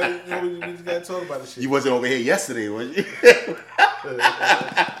 everybody got, we just got to talk about this shit. You wasn't over here yesterday, was you? Wait,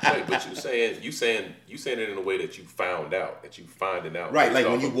 but you saying it in a way that you found out, that you finding out. Right, based like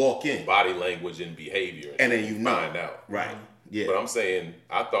when off you of walk in. body language and behavior, And then you know. find out. Right. Yeah. But I'm saying,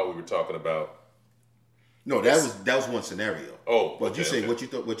 I thought we were talking about. No, that was one scenario. Oh, but you okay, say okay. what you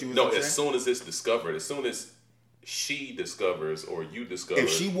thought? What you was No, gonna as say? soon as it's discovered, as soon as she discovers or you discover, If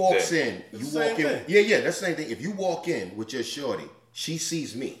she walks that- in, you It's the walk same in. thing. Yeah, that's the same thing. If you walk in with your shorty, she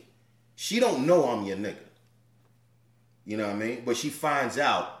sees me. She don't know I'm your nigga. You know what I mean? But she finds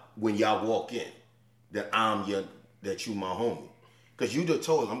out when y'all walk in that that you my homie. Cause you just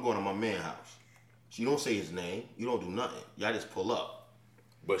told her I'm going to my man's house. So you don't say his name. You don't do nothing. Y'all just pull up.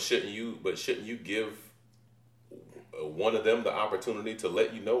 But shouldn't you give one of them the opportunity to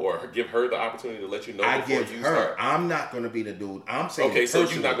let you know, or give her the opportunity to let you know? I before give you her. start? I'm not gonna be the dude. I'm saying. Okay, so you're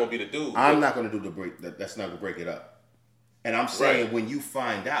personally, not gonna be the dude. I'm not gonna do the break. That's not gonna break it up. And I'm saying Right. when you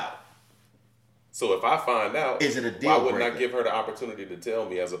find out. So if I find out, Is it a deal why wouldn't I breaker? give her the opportunity to tell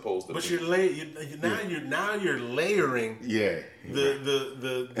me as opposed to? But me? now you're layering Yeah.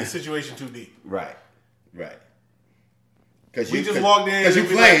 the situation too deep. Right. Because We just walked in Because you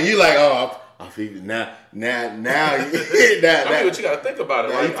and we playing. like- You like, oh, I feel now. I mean, but you got to think about it.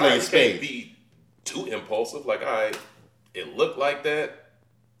 Now you Like, playing I can't spades. be too impulsive. Like, it looked like that.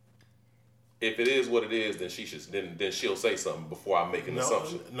 If it is what it is, then she should. Then she'll say something before I make an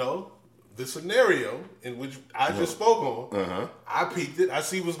assumption. No. The scenario in which I just spoke on, I peeped it. I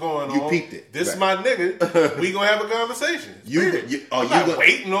see what's going on. You peeped it. This Right. is my nigga. We gonna have a conversation. I'm not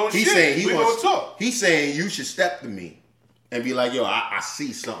waiting on He's shit. saying We gonna talk. He's saying you should step to me and be like, yo, I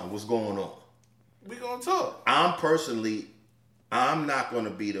see something. What's going on? We gonna talk. I'm not going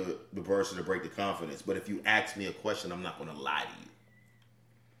to be the person to break the confidence. But if you ask me a question, I'm not going to lie to you.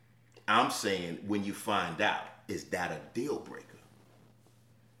 I'm saying when you find out, is that a deal breaker?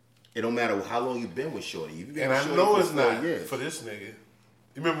 It don't matter how long you've been with Shorty. You've been And with I Shorty know for it's 4 not years. for this nigga. You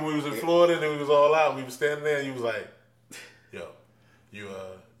remember when we was in Florida and then we was all out. We was standing there and you was like, "Yo, you."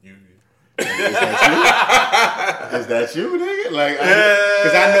 Is that you, nigga? Like,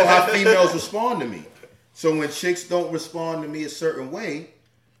 because I know how females respond to me. So when chicks don't respond to me a certain way,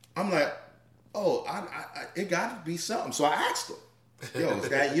 I'm like, oh, it got to be something. So I asked him, yo, is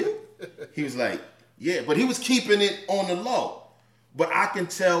that you? He was like, yeah, but he was keeping it on the low. But I can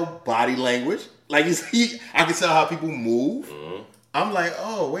tell body language. Like I can tell how people move. Mm-hmm. I'm like,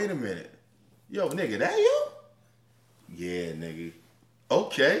 oh, wait a minute. Yo, nigga, that you? Yeah, nigga.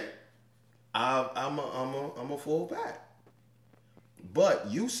 Okay. I'm a fall back. But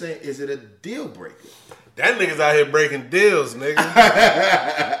you saying, is it a deal breaker? That nigga's out here breaking deals, nigga.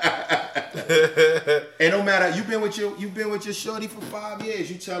 And no matter you've been with your shorty for 5 years,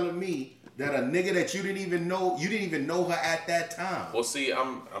 you telling me that a nigga that you didn't even know her at that time. Well, see,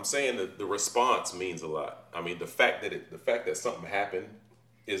 I'm saying that the response means a lot. I mean, the fact that something happened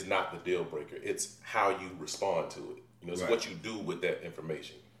is not the deal breaker. It's how you respond to it. You know, it's Right. what you do with that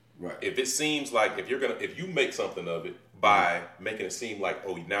information. Right. If it seems like if you make something of it by making it seem like,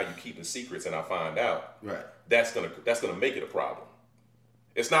 oh, now you're keeping secrets and I find out, Right. that's gonna make it a problem.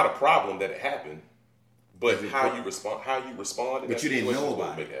 It's not a problem that it happened, but how you respond. In But that you didn't situation know is what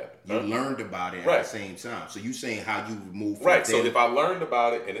about make it. happen. You Huh? learned about it Right. at the same time. So you saying how you move from Right. So then- if I learned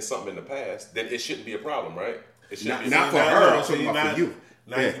about it and it's something in the past, then it shouldn't be a problem, right? It shouldn't be Not a for problem. her. I'm talking about for you.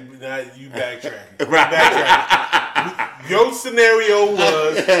 Now Yeah. you backtracking. Backtracking. Your scenario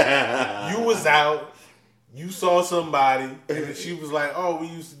was you was out, you saw somebody, and then she was like, "Oh, we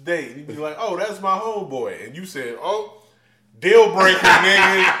used to date." And you'd be like, "Oh, that's my homeboy," and you said, "Oh, deal breaker,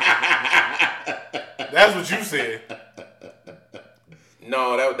 nigga." That's what you said.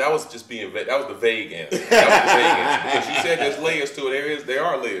 No, that was just being vague. That was the vague answer. That was the vague answer because you said there's layers to it. There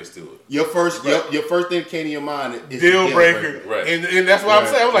are layers to it. Your first thing came to your mind is Deal breaker. Right. And that's what I'm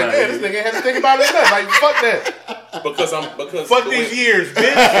saying. I'm like, Right. "Damn, this nigga had to think about it enough." Like, fuck that. Because Fuck the these way, years, bitch.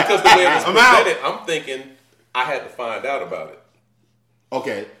 because the way it was I'm out. presented, I'm thinking I had to find out about it.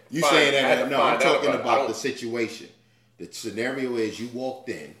 Okay, you Fine, saying I had that? to No, I'm find out talking about it. I about don't- the situation. The scenario is you walked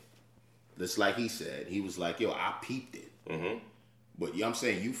in, just like he said. He was like, "Yo, I peeped it." Mm-hmm. But I'm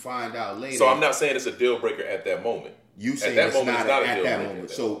saying you find out later. So I'm not saying it's a deal breaker at that moment. You saying that it's moment, not it's not a at deal that breaker moment. at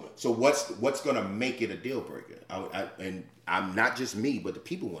that So moment. so what's gonna make it a deal breaker? And I'm not just me, but the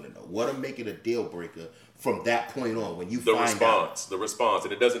people want to know what'll make it a deal breaker from that point on when you The find out. response,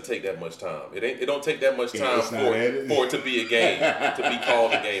 and it doesn't take that much time. It don't take that much time it's not for it. it to be a game, to be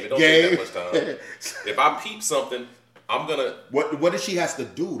called a game. It don't Game. take that much time. If I peep something, I'm gonna. What does she has to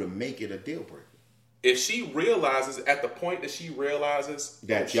do to make it a deal breaker? if she realizes at the point that she realizes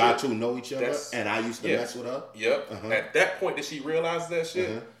that y'all two know each other, and I used to mess with her. Yep. At that point that she realizes that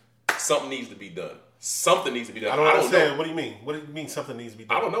shit, something needs to be done. Something needs to be done. I don't understand. What do you mean? What do you mean something needs to be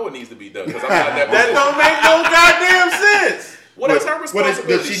done? I don't know what needs to be done because I'm not that. That don't make no goddamn sense. What is her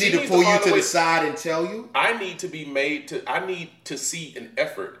responsibility? Does she need to pull you to the side and tell you? I need to be made to. I need to see an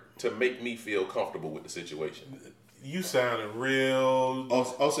effort to make me feel comfortable with the situation. You sounded real.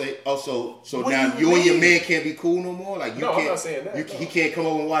 So now you and your man can't be cool no more. Like you No, can't. I'm not saying that. He can't come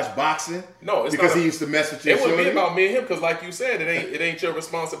over and watch boxing. No, it's because not he used to mess with you. It wouldn't be about me and him because, like you said, it ain't your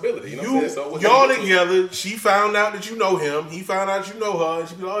responsibility. You know what I'm saying? So y'all together. She found out that you know him. He found out you know her, and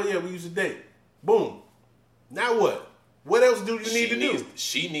she be like, "Oh yeah, we used to date." Boom. Now what? What else do you need to do?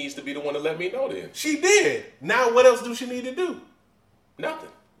 She needs to be the one to let me know. Then she did. Now what else do she need to do? Nothing.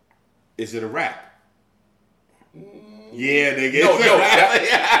 Is it a wrap? Yeah, nigga. No,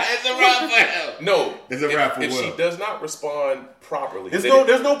 it's a wrap for him. No, it's a wrap for if she does not respond properly,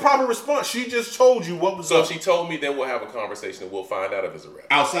 there's no proper response. She just told you what was so up. if she told me, then we'll have a conversation and we'll find out if it's a wrap.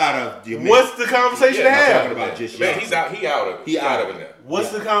 Outside of your man. What's the conversation to have? I'm talking about just man, he's out. He out of it. He out of it now.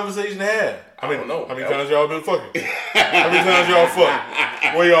 What's the conversation to have? I don't know. How many times y'all been fucking? How many times y'all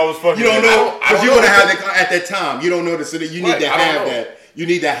fucking? Where y'all was fucking? You don't know because you're gonna have that at that time. You don't know so that you need to have that. You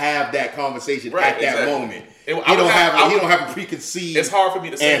need to have that conversation at that moment. You don't have a preconceived. It's hard for me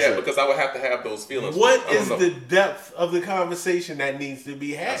to say answer. that because I would have to have those feelings. What is the depth of the conversation that needs to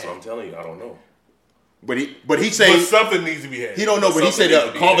be had? That's what I'm telling you. I don't know. But he said something needs to be had. He don't know, but he said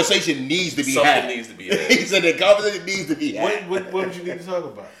the conversation needs to be had. Something needs to be had. He said the conversation needs to be had. What would you need to talk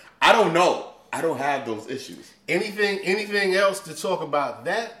about? I don't know. I don't have those issues. Anything else to talk about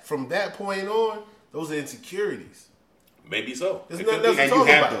that from that point on? Those are insecurities. Maybe so. There's nothing else to And talk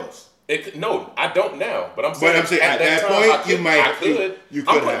you have about. those. No, I don't now. But I'm saying, at that time, point, I could, you might. I could. You I'm could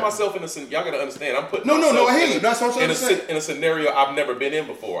putting have. myself in a. Y'all gotta understand. I'm putting. No, myself I hear you. That's what I'm saying. In a scenario I've never been in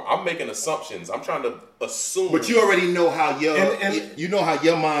before. I'm making assumptions. I'm trying to assume. But you already know how you know how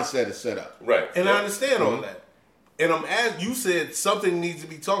your mindset is set up. Right. And I understand all that. And you said something needs to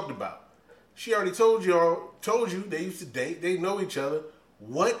be talked about. She already told you they used to date. They know each other.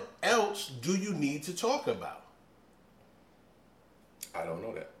 What else do you need to talk about? I don't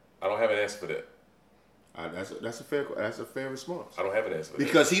know that. I don't have an answer for that. That's a fair response. I don't have an answer for that.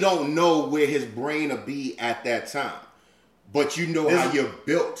 Because he don't know where his brain will be at that time. But you know how you're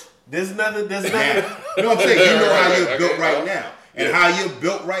built. There's nothing. You know what I'm saying? You know how you're built right now. And how you're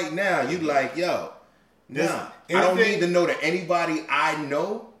built right now, you like, yo, I don't need to know that anybody I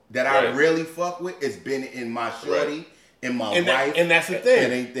know that I really fuck with has been in my shorty, in my life. And that's the thing.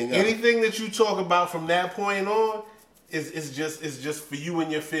 And anything else. Anything that you talk about from that point on is just for you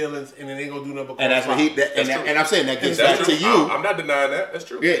and your feelings, and it ain't gonna do nothing but and that's what and I'm saying that gets back to you. I'm not denying that. That's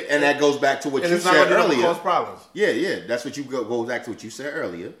true. Yeah, and that goes back to what you said earlier. Cause problems. Yeah. That's what goes back to what you said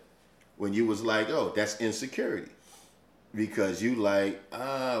earlier when you was like, oh, that's insecurity. Because you like,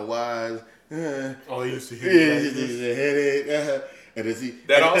 why? Oh, you used to hear a headache.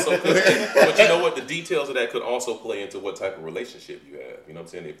 That also could, but you know what? The details of that could also play into what type of relationship you have. You know what I'm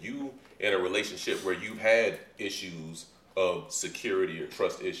saying? If you in a relationship where you've had issues of security or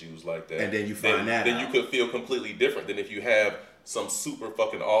trust issues like that, and then you find that then you could feel completely different than if you have some super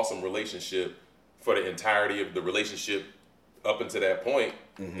fucking awesome relationship for the entirety of the relationship up until that point.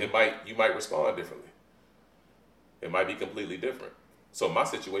 Mm-hmm. You might respond differently. It might be completely different. So my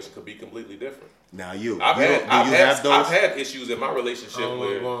situation could be completely different. Now I've had issues in my relationship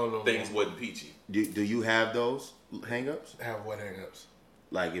where things wasn't peachy. Do you have those hang-ups? Have what hang-ups?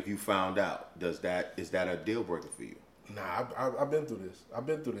 Like if you found out, is that a deal breaker for you? Nah, I've been through this. I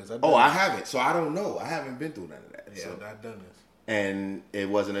haven't. So I don't know. I haven't been through none of that. Yeah, I've done this. And it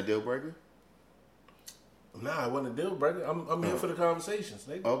wasn't a deal breaker? Nah, it wasn't a deal breaker. I'm here for the conversations,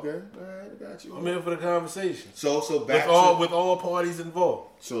 nigga. Okay, all right, I got you. I'm here for the conversations. So back with all parties involved.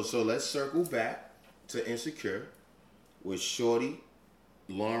 So let's circle back to Insecure with Shorty,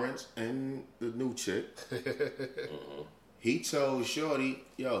 Lawrence, and the new chick. He told Shorty,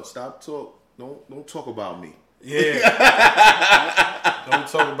 "Yo, don't talk about me." Yeah. Don't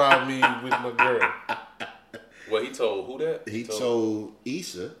talk about me with my girl. Well, he told who that? He told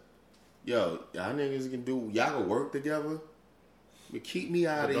Issa. Yo, y'all niggas y'all can work together, but keep me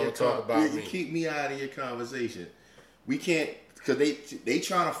out of your talk about me. Keep me out of your conversation. We can't, because they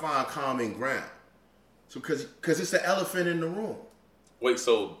trying to find common ground. So because it's the elephant in the room. Wait,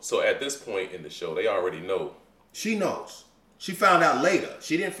 so at this point in the show, they already know. She knows. She found out later.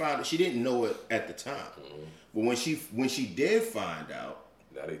 She didn't know it at the time. Mm-hmm. But when she did find out,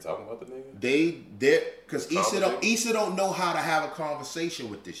 now they talking about the nigga. Because Issa don't know how to have a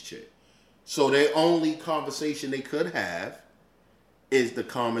conversation with this chick. So their only conversation they could have is the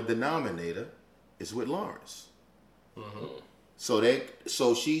common denominator is with Lawrence.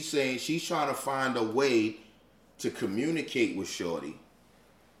 So she's saying she's trying to find a way to communicate with Shorty,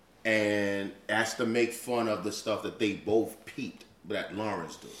 and that's to make fun of the stuff that they both peeped that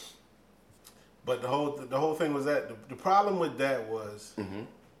Lawrence did. But the whole thing was that the problem with that was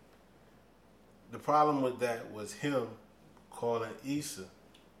the problem with that was him calling Issa.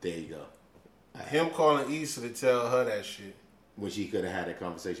 There you go. Him calling Issa to tell her that shit. When she could have had a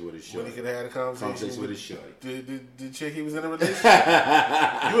conversation with his shorty. When he could have had a conversation with his shorty. The chick he was in a relationship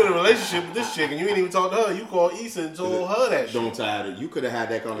with. You in a relationship with this chick and you ain't even talked to her. You called Issa and told her that shit. Don't tire it. You could have had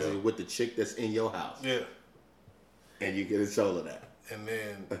that conversation with the chick that's in your house. Yeah. And you could have told her that. And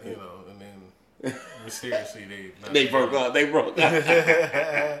then, seriously, they broke up. They broke up.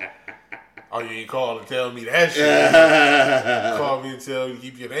 Oh, you ain't called to tell me that shit. Call me and tell you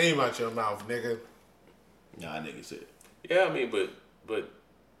keep your name out your mouth, nigga. Nah, nigga said. Yeah, I mean, but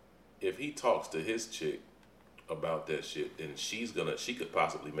if he talks to his chick about that shit, then she could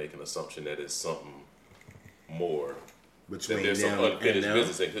possibly make an assumption that it's something more. Between there's them some unfinished and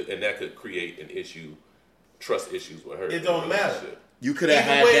business, and that could create an issue, trust issues with her. It don't matter. You could have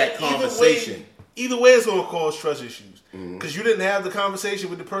had that conversation. Either way, it's gonna cause trust issues because you didn't have the conversation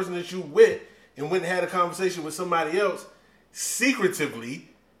with the person that you with, and went and had a conversation with somebody else secretively,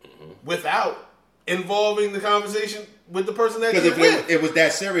 without involving the conversation with the person that you with. Because if it was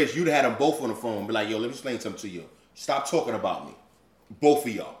that serious, you'd have had them both on the phone and be like, yo, let me explain something to you. Stop talking about me. Both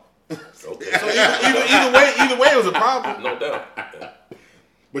of y'all. Okay. So either way, it was a problem. No doubt. Yeah.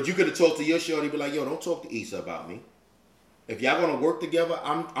 But you could have talked to your shorty, be like, yo, don't talk to Issa about me. If y'all gonna work together,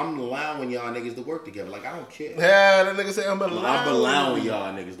 I'm allowing y'all niggas to work together. Like, I don't care. Yeah, that nigga say I'm allowing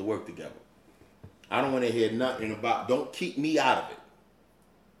y'all niggas to work together. I don't want to hear nothing about, don't keep me out of it.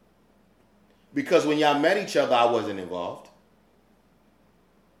 Because when y'all met each other, I wasn't involved.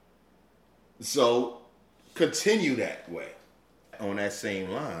 So, continue that way. On that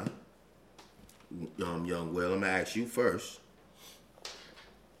same line, Young Will, I'm going to ask you first.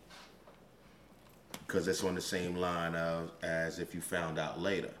 Because it's on the same line as if you found out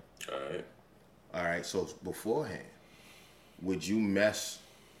later. All right, so beforehand, would you mess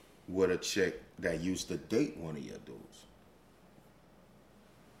with a chick that used to date one of your dudes?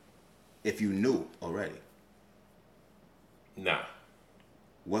 If you knew already. Nah.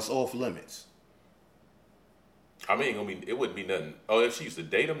 What's off limits? I mean, it wouldn't be nothing. Oh, if she used to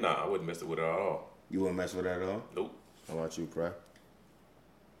date him, nah, I wouldn't mess with her at all. You wouldn't mess with her at all? Nope. How about you, Craig?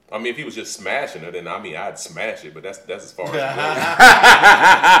 I mean, if he was just smashing her, then I'd smash it, but that's as far as it goes.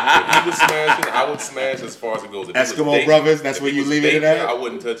 If he was smashing, I would smash as far as it goes. If Eskimo dating, brothers, that's where you leave it at? I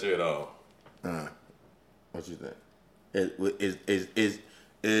wouldn't touch her at all. What you think?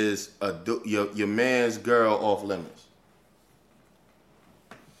 Is your man's girl off limits?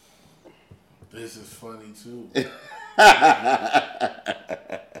 This is funny too.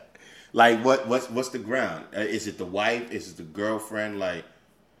 Like what's the ground? Is it the wife? Is it the girlfriend? Like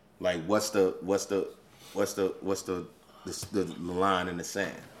what's the line in the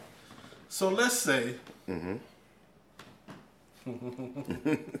sand? So let's say.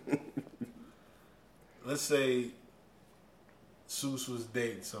 Let's say Seuss was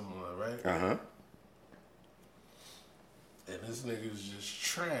dating someone, right? Uh-huh. And this nigga was just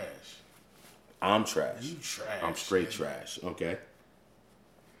trash. I'm trash. You trash. I'm straight nigga. trash. Okay.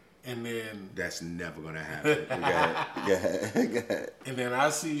 And then That's never gonna happen. Go ahead. and then I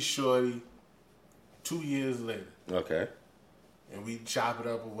see Shorty 2 years later. Okay. And we chop it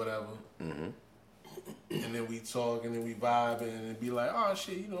up or whatever. And then we talk and then we vibe and then be like, oh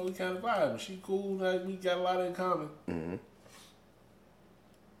shit, you know, we kind of vibe. She cool, like we got a lot in common.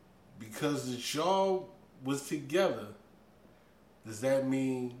 Because the y'all was together, does that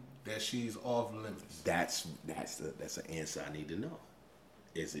mean that she's off limits? That's an answer I need to know.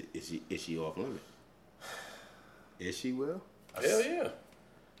 Is she off limit? Is she, Will? Hell yeah.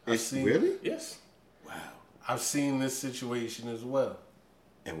 Really? Yes. Wow. I've seen this situation as well.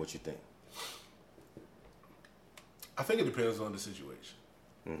 And what you think? I think it depends on the situation.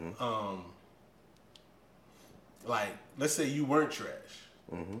 Like, let's say you weren't trash,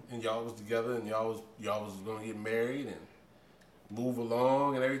 and y'all was together, and y'all was gonna get married and move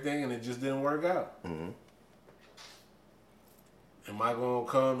along and everything, and it just didn't work out. Am I gonna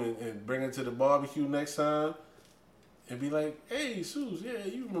come and bring her to the barbecue next time and be like, "Hey, Suze, yeah,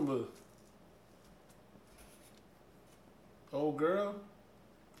 you remember old girl?"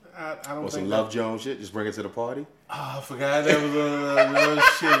 I don't Want think some Love Jones shit? Just bring it to the party? Oh, I forgot that was a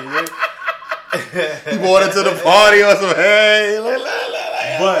shit. Right? He brought it to the party or some, hey.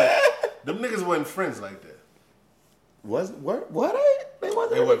 Them niggas wasn't friends like that. What? They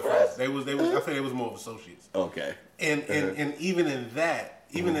wasn't. They wasn't friends. They was. I think they was more of associates. Okay. And even in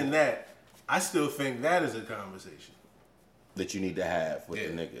that, I still think that is a conversation that you need to have with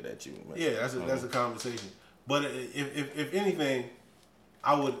the nigga that you. Yeah, that's a conversation. But if anything,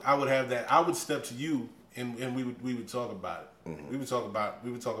 I would have that. I would step to you and we would talk about it. We would talk about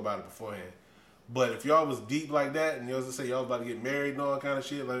it beforehand. But if y'all was deep like that and y'all was to say y'all was about to get married and all that kind of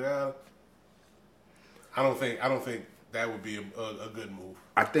shit like that, I don't think that would be a good move.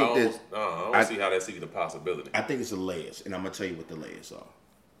 I think I don't see how that's even a possibility. I think it's the layers, and I'm gonna tell you what the layers are.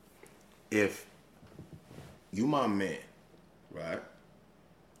 If you my man, right?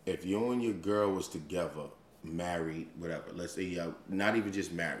 If you and your girl was together, married, whatever. Let's say y'all not even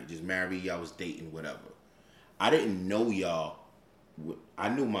just married, y'all was dating, whatever. I didn't know y'all. I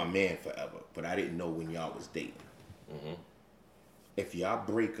knew my man forever, but I didn't know when y'all was dating. Mm-hmm. If y'all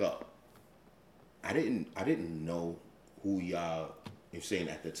break up, I didn't know who y'all. You're saying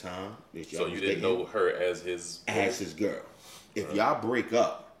at the time that y'all. So you didn't know her as his girl. If y'all break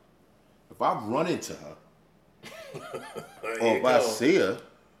up, if I run into her, or if I see her,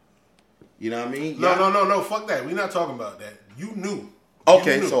 you know what I mean? No. Fuck that. We're not talking about that. You knew.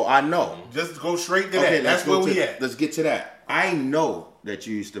 Okay, you knew. So I know. Just go straight to that. That's where we at. Let's get to that. I know that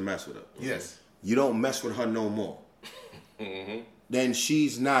you used to mess with her. Yes. You don't mess with her no more. Mm-hmm. Then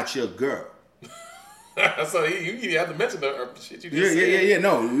she's not your girl. So you have to mention the shit you just said. Yeah.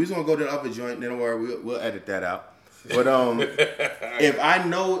 No, we just gonna go to the other joint. Don't worry, we'll edit that out. But if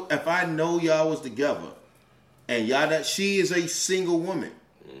I know y'all was together, and y'all that she is a single woman.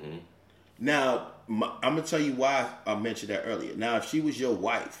 Mm-hmm. Now I'm gonna tell you why I mentioned that earlier. Now if she was your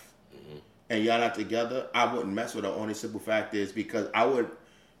wife. And y'all not together, I wouldn't mess with her. Only simple fact is because I would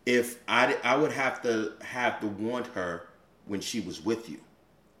have to want her when she was with you,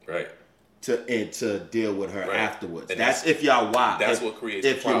 right? To deal with her afterwards. And that's if y'all wild. That's what creates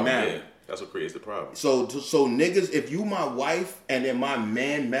the problem. Yeah, that's what creates the problem. So niggas, if you my wife and then my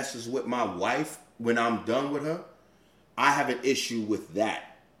man messes with my wife when I'm done with her, I have an issue with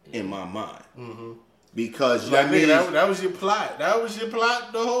that in my mind. Mm-hmm. Because that was your plot. That was your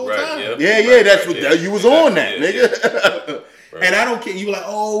plot the whole time. Yeah. That's what you was on that, nigga. Right. And I don't care. You like,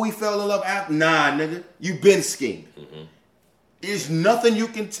 oh, we fell in love after. Nah, nigga, you been scheming. Mm-hmm. There's nothing you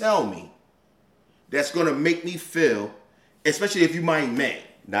can tell me that's gonna make me feel, especially if you my man,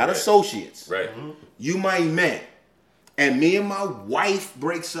 not associates. Right. Mm-hmm. You my man, and me and my wife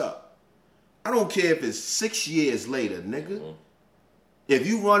breaks up. I don't care if it's 6 years later, nigga. Mm-hmm. If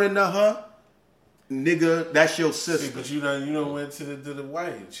you run into her. Nigga, that's your sister. See, but you don't went to the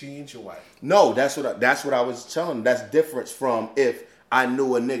wife. She ain't your wife. No, that's what I was telling them. That's different from if I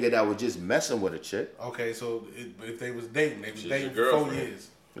knew a nigga that was just messing with a chick. Okay, so if they was dating, for 4 years.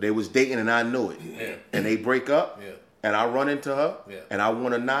 They was dating and I knew it. Yeah. And they break up. Yeah. And I run into her. Yeah. And I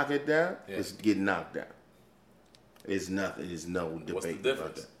want to knock it down. Yeah. It's getting knocked down. It's nothing. There's no debate. What's the difference?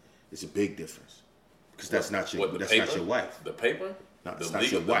 About that. It's a big difference because that's not your wife. The paper. No, the it's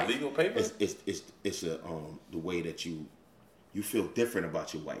not your wife. The legal paper? It's the way that you feel different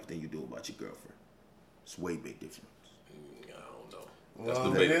about your wife than you do about your girlfriend. It's way big difference. I don't know. That's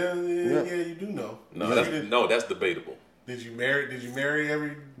debatable. Yeah, you do know. No, that's debatable. Did you marry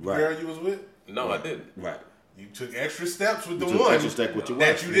every girl you was with? No, I didn't. Right. You took extra steps with the one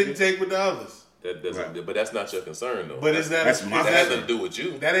that you didn't take with the others. That doesn't, but that's not your concern though. But that has nothing to do with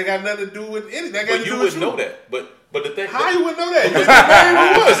you. That ain't got nothing to do with anything. But you wouldn't know that. But the thing, how you wouldn't know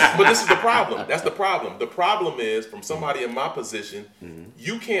that? But this is the problem. That's the problem. The problem is from somebody in my position,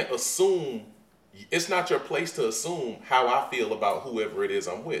 you can't assume. It's not your place to assume how I feel about whoever it is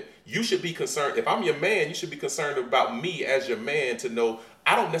I'm with. You should be concerned. If I'm your man, you should be concerned about me as your man to know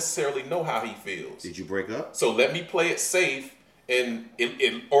I don't necessarily know how he feels. Did you break up? So let me play it safe. And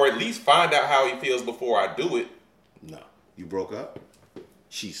or at least find out how he feels before I do it. No, you broke up.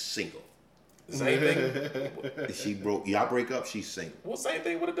 She's single. Same thing. She broke. Y'all break up. She's single. Well, same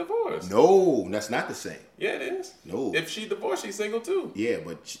thing with a divorce. No, that's not the same. Yeah, it is. No. If she divorced, she's single too. Yeah,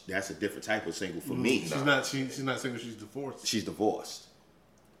 but that's a different type of single for me. She's not. She's not single. She's divorced. She's divorced.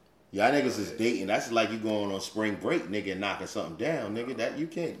 Y'all niggas is dating. That's like you going on spring break, nigga, and knocking something down, nigga. That you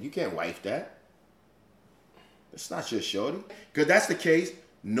can't wife that. It's not your shorty. Because that's the case.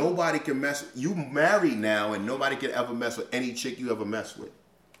 Nobody can mess with you. Married now, and nobody can ever mess with any chick you ever mess with.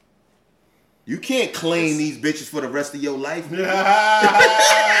 You can't claim these bitches for the rest of your life.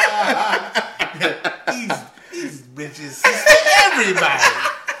 these bitches, everybody.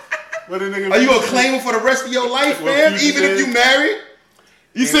 Are you gonna claim them for the rest of your life, fam? Even if you married?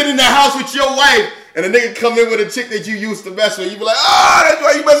 You sit in the house with your wife, and a nigga come in with a chick that you used to mess with. You be like, oh, that's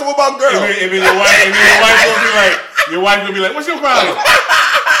why you messing with my girl. And then your wife gonna be like, what's your problem?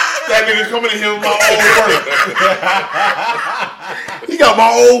 That nigga coming in here with my own work. He got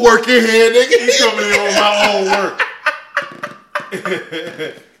my old work in here, nigga. He coming in with my own work.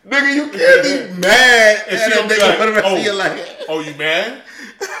 Nigga, you can't be mad. And she gonna be for the rest like, of your life. oh, you mad?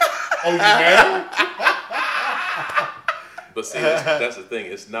 Oh, you mad? But see, that's the thing.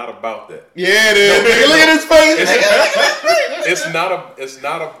 It's not about that. Yeah, it is. Nigga, look at his face. It's not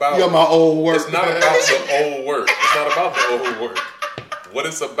about. You got my old work. It's not about the old work. It's not about the old work. What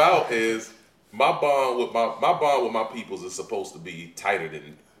it's about is my bond with my peoples is supposed to be tighter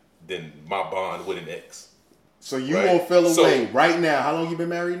than my bond with an ex. So you Right. won't feel So- away right now. How long you been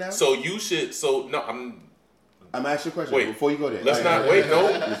married now? So you should. So no, I'm asking you a question Wait. before you go there. Let's not wait. No,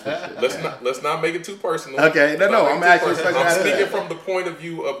 let's not make it too personal. Okay, no, Let's not make I'm it too asking a personal. question. I'm speaking from the point of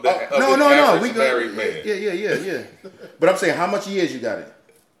view of the No. average We go. married man. Yeah. But I'm saying, how much years you got in?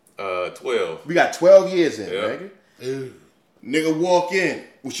 12. We got 12 years in, Yeah. nigga. Nigga walk in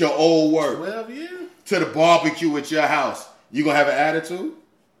with your old work 12 years? to the barbecue at your house. You gonna have an attitude?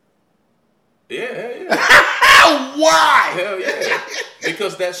 Yeah. Why? Hell yeah.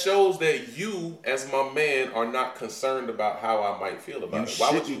 Because that shows that you, as my man, are not concerned about how I might feel about it.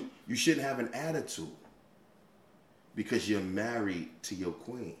 Why would you? You shouldn't have an attitude because you're married to your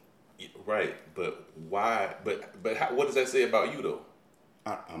queen. Right, but why? But what does that say about you though?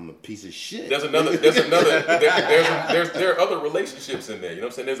 I'm a piece of shit. There are other relationships in there. You know what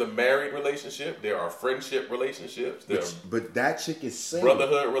I'm saying? There's a married relationship. There are friendship relationships. There are But that chick is single.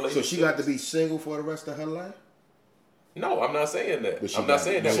 brotherhood relationships. So she got to be single for the rest of her life? No, I'm not saying that. But she I'm not got-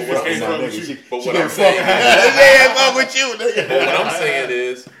 saying that. she But what can't I'm fuck saying, with you. but She what can't I'm fuck saying, yeah, fuck with you, nigga. but what I'm saying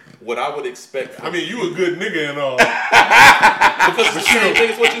is, what I would expect. From, I mean, you a good nigga and all. because it's the same thing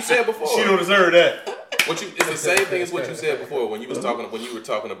as what you said before. She don't deserve that. It's the same thing as what you said before when you were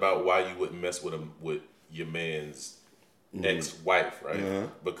talking about why you wouldn't mess with your man's ex-wife, right?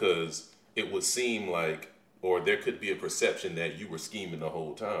 Because it would seem like, or there could be a perception that you were scheming the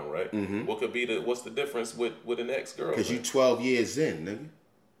whole time, right? What's the difference with an ex-girl? Because you 12 years in, nigga.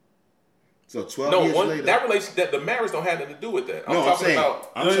 So 12 years later. that relation, that the marriage don't have nothing to do with that. I'm saying,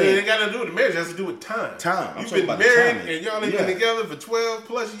 It ain't got nothing to do with the marriage. It has to do with time. Time. I'm You've talking been about the married timing. and y'all ain't been together for 12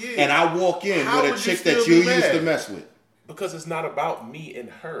 plus years. And I walk in How with a would you chick still that be you mad? used to mess with. Because it's not about me and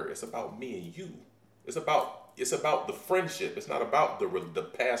her. It's about me and you. It's about the friendship. It's not about the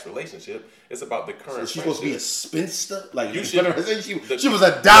past relationship. It's about the current. She's supposed to be a friendship. spinster? Like, You she should- was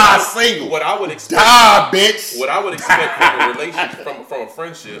a die single. What I would expect. Die, bitch. What I would expect from a relationship,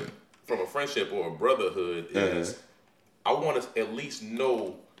 from a friendship or a brotherhood is, I want to at least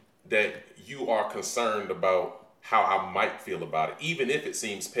know that you are concerned about how I might feel about it, even if it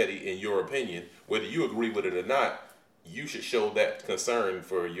seems petty in your opinion. Whether you agree with it or not, you should show that concern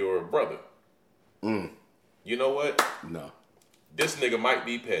for your brother. You know what? No. This nigga might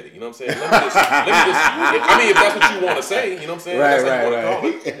be petty. You know what I'm saying? Let me just I mean, if that's what you want to say, you know what I'm saying? Right, That's how you right,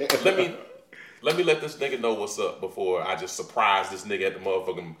 wanna call it. Let me let this nigga know what's up before I just surprise this nigga at the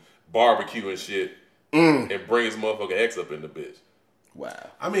motherfucking barbecue and shit and bring his motherfucking ex up in the bitch. Wow.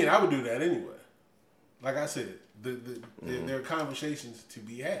 I mean, I would do that anyway. Like I said, there are conversations to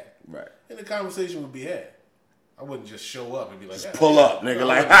be had. Right. And the conversation would be had. I wouldn't just show up and be like, Just pull up, nigga.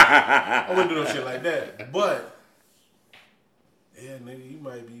 Like, I wouldn't do no shit like that. But, yeah, nigga, you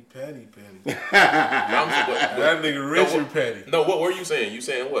might be petty. That nigga rich and petty. No, what were you saying? You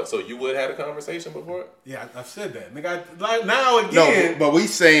saying what? So you would have had a conversation before? Yeah, I've said that. Nigga, now again, no, but we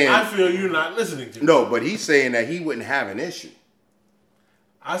saying. I feel you're not listening to me. No, but he's saying that he wouldn't have an issue.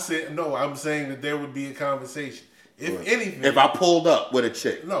 I said, no, I'm saying that there would be a conversation. If anything. If I pulled up with a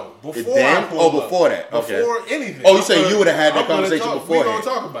chick. No, before then, I pulled up. before that. Okay. Before anything. Oh, you saying you would have had that I'm gonna conversation talk, beforehand? We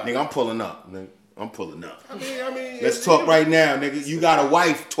gonna talk about nigga, it. I'm pulling up. Nigga. I'm pulling up. I mean, Let's talk right now, nigga. You got a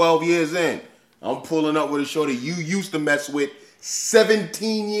wife 12 years in. I'm pulling up with a shorty you used to mess with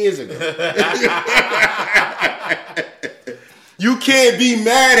 17 years ago. You can't be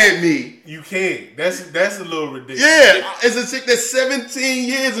mad at me. You can't. That's a little ridiculous. Yeah, it's a chick that's 17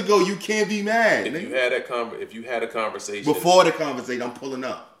 years ago. You can't be mad. If nigga. you had a conversation Before the conversation, I'm pulling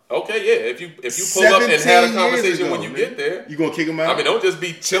up. Okay, yeah. If you pull up and have a 17 conversation years when you ago, get nigga. there, You gonna kick him out? I mean, don't just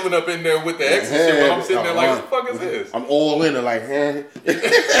be chilling up in there with the ex and shit while I'm sitting there like, what the fuck is this? I'm all in it, like,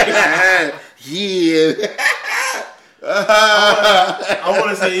 yeah. I want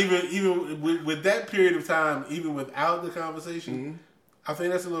to say even with that period of time, even without the conversation, I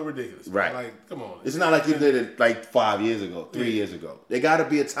think that's a little ridiculous. Right. Like, come on. It's not like you did it like 5 years ago, 3 years ago. There got to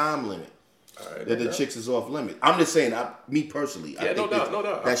be a time limit Right, that the chicks is off limit. I'm just saying, me personally, I Yeah, think no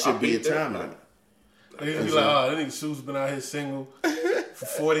doubt. that should I be a beat that. time limit. They be like, oh, that nigga Sue's been out here single for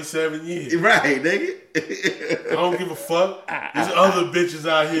 47 years. Right, nigga. I don't give a fuck. There's other bitches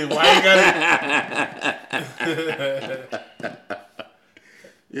out here. Why you gotta...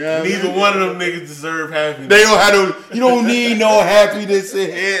 Yeah, Neither one of them niggas deserve happiness. They don't have no. You don't need no happiness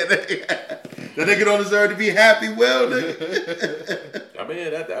in here. That nigga don't deserve to be happy. Well, nigga. I mean,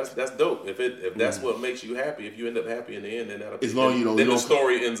 that's dope. If that's what makes you happy, if you end up happy in the end, then that'll be. As long as you don't. Then you the don't,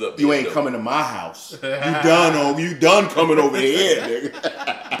 story ends up. You ain't dope. coming to my house. You done coming over here,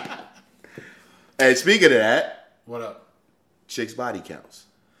 nigga. Hey, speaking of that, What up? chicks' body counts.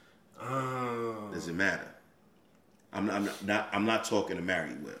 Does it matter? I'm not talking to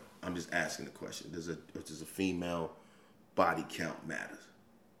married Will. I'm just asking the question. Does a female body count matter?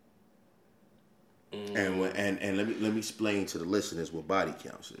 And let me explain to the listeners what body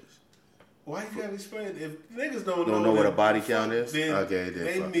counts is. Why you gotta explain it? If niggas don't know what a body count is? Then Okay, then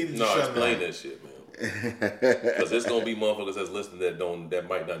they fuck need to No, shut explain up. that shit, man. Because there's gonna be motherfuckers that's listening that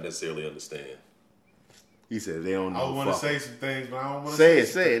might not necessarily understand. He said they don't know. I want to fuck say them. some things, but I don't want to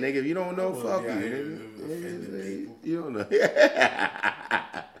Say it, nigga. If you don't know, Well, fuck yeah, you, yeah, nigga. You don't know.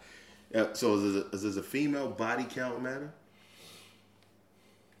 Yeah, so does a female body count matter?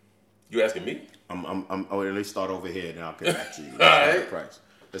 You asking me? Let's start over here, then I'll get back to you.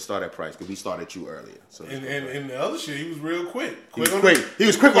 Let's start at Price because we started you earlier. So And the other shit, he was real quick. He was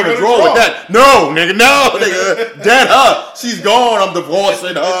quick on the draw with that. No, nigga. Dead her. She's gone. I'm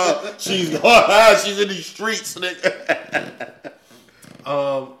divorcing her. She's gone. She's in these streets, nigga.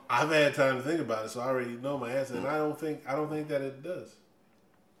 I've had time to think about it, so I already know my answer, and I don't think that it does.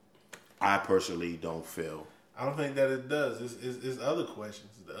 I personally don't feel. I don't think that it does. It's other questions.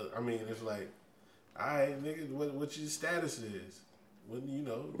 I mean, it's like, all right, nigga, what your status is. When you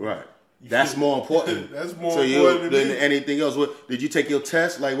know, Right. That's more important. That's more important than me. anything else. Did you take your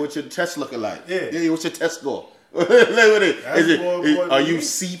test? Like, what's your test looking like? Yeah. What's your test score? What is it? more important Are to you me.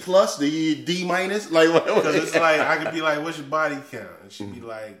 C plus? Do you D minus? Like, what? Because it's like, I could be like, what's your body count? And she'd be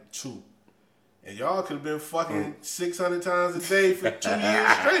like, 2. And y'all could have been fucking 600 times a day for 2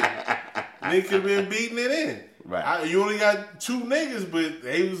 years straight. Nigga could have been beating it in. Right. You only got 2 niggas, but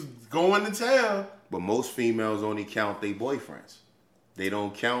they was going to town. But most females only count their boyfriends. They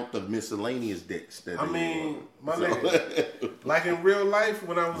don't count the miscellaneous dicks. That I they mean, want. my nigga, like in real life,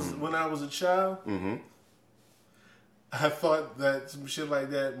 when I was a child, I thought that some shit like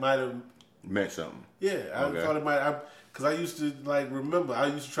that might have. Meant something. Yeah, I Okay. thought it might. Because I used to remember. I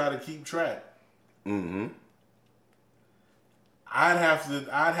used to try to keep track. Mm-hmm. I'd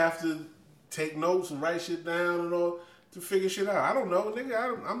have to take notes and write shit down and all to figure shit out. I don't know,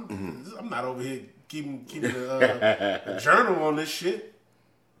 nigga. I'm not over here keeping a journal on this shit.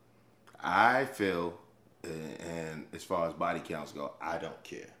 I feel, and as far as body counts go, I don't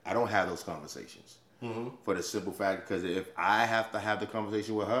care. I don't have those conversations. For the simple fact, because if I have to have the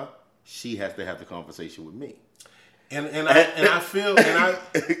conversation with her, she has to have the conversation with me. And I feel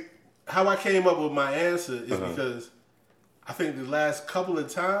how I came up with my answer is because I think the last couple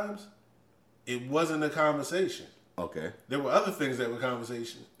of times it wasn't a conversation. Okay. There were other things that were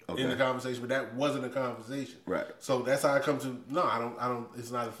conversations in the conversation, but that wasn't a conversation. Right. So that's how I come to I don't.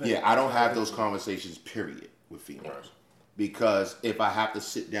 It's not a thing. Yeah, I don't have those conversations, period, with females. Because if I have to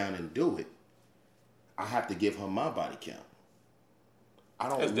sit down and do it, I have to give her my body count. I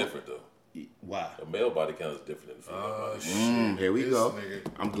don't. That's different though. Why? A male body count is different than a female body count. Here we This go. nigga.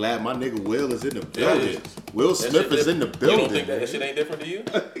 I'm glad my nigga Will is in the Yeah, it building. is. Will That Smith shit is in the You building. don't think that shit ain't different to you?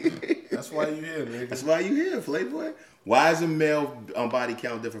 That's why you here, nigga. That's why you here, Playboy. Why is a male body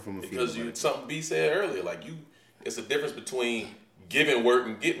count different from a female? Because something B said earlier, like it's a difference between giving work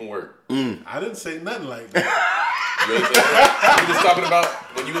and getting work. I didn't say nothing like that. You understand that? You was talking about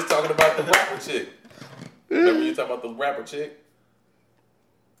when you was talking about the rapper chick. Remember you talking about the rapper chick?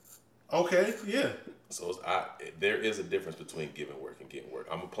 Okay, yeah. So there is a difference between giving work and getting work.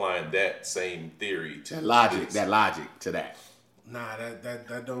 I'm applying that same theory to that logic to that. Nah,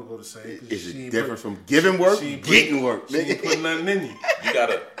 that don't go the same. 'cause Is she it ain't different put- from giving work, she ain't getting put- work? She ain't putting nothing in you. You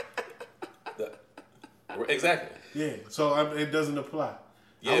gotta exactly. Yeah, so it doesn't apply.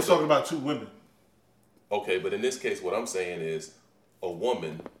 Yeah, I was but- talking about 2 women. Okay, but in this case, what I'm saying is a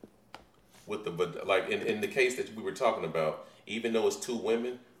woman with the like in the case that we were talking about, even though it's 2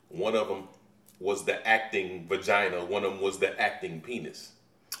 women, one of them was the acting vagina, one of them was the acting penis.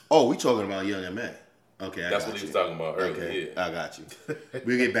 Oh, we talking about Young M.A. Okay, That's what he was talking about earlier. Okay, Yeah. I got you.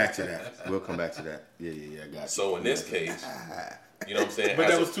 We'll get back to that. We'll come back to that. Yeah, I got you. So in this case, you know what I'm saying? But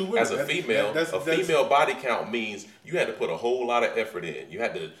as that a, was 2 women. As a female, That's female body count means you had to put a whole lot of effort in. You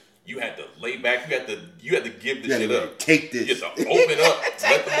had to lay back. You had to give the You shit gotta up. take this. You had to open up,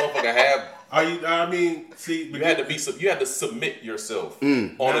 let the motherfucker have Are you? I mean, see, You had to submit yourself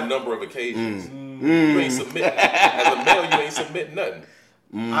on a number of occasions. You ain't submitting as a male. You ain't submitting nothing.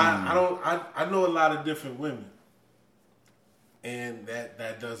 I know a lot of different women, and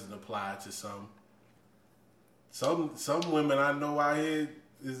that doesn't apply to some. Some women I know out here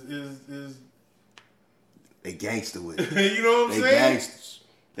is they gangster with it. You know what I'm saying? Gangsters.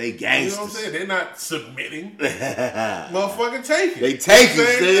 They gangsters. You know what I'm saying? They're not submitting. Motherfucking take it. They take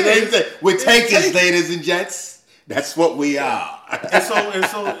it. We're takers, ladies and gents. That's what we are. And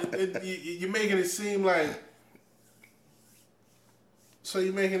so you're making it seem like. So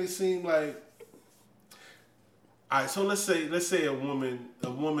you're making it seem like. All right. So let's say a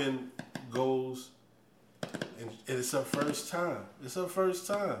woman goes, and it's her first time. It's her first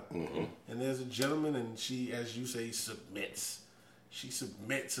time. Mm-hmm. And there's a gentleman, and she, as you say, submits. She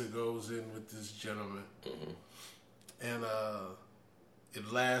submits or goes in with this gentleman. Mm-hmm. And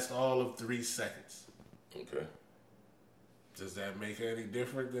it lasts all of 3 seconds. Okay. Does that make her any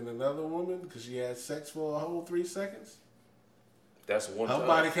different than another woman because she had sex for a whole 3 seconds? That's one Her time.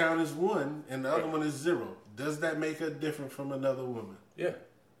 body count is 1 and the other one is 0. Does that make her different from another woman? Yeah.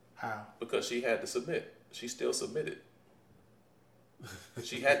 How? Because she had to submit. She still submitted.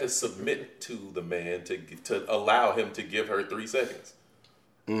 She had to submit to the man to allow him to give her 3 seconds.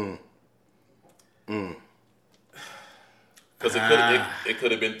 Because it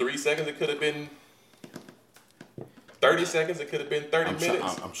could have been 3 seconds. It could have been 30 seconds. It could have been 30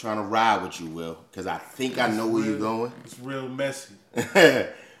 minutes. I'm trying to ride with you, Will, because I think I know where you're going. It's real messy.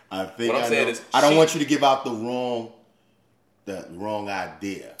 I think what I'm saying is I don't want you to give out the wrong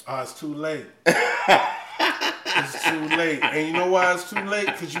idea. Oh, it's too late. It's too late. And you know why it's too late?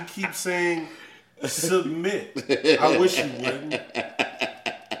 Because you keep saying submit. I wish you wouldn't.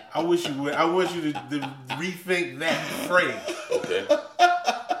 I wish you would. I want you to rethink that phrase. Okay.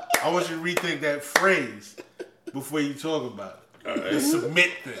 I want you to rethink that phrase before you talk about it. All right. The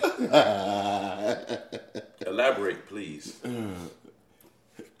submit thing. Elaborate, please.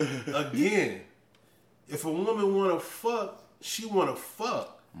 Again, if a woman want to fuck, she want to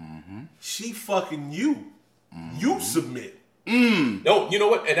fuck. Mm-hmm. She fucking you. Mm-hmm. You submit. No, you know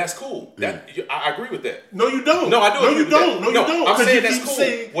what? And that's cool. I agree with that. No, you don't. No, I do. No, you don't. No, you don't. I'm saying that's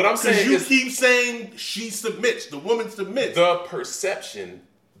cool. What I'm saying is, you keep saying she submits. The woman submits. The perception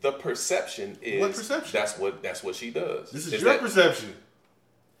is what perception? That's what she does. This is your perception.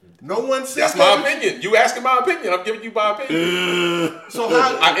 No one said that's my opinion. You asking my opinion? I'm giving you my opinion. So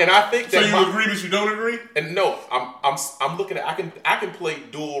how? I think that. So you agree, but you don't agree? And no, I'm looking at. I can play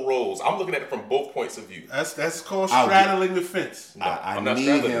dual roles. I'm looking at it from both points of view. That's called straddling the fence. No, I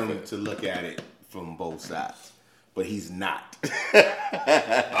need him to look at it from both sides, but he's not.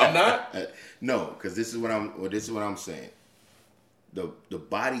 I'm not. No, because this is what I'm saying. The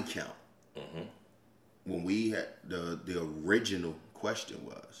body count. Mm-hmm. When we had the original question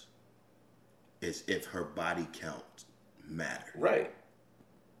is if her body count mattered. Right.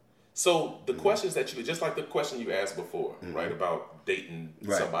 So the questions that you, just like the question you asked before, right, about dating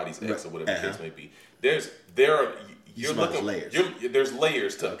somebody's ex or whatever the case may be. There's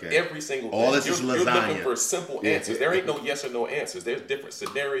layers to every single thing. All this is lasagna. You're looking for simple answers. There ain't no yes or no answers. There's different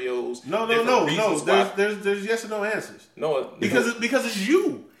scenarios. No. There's yes or no answers. No, because it's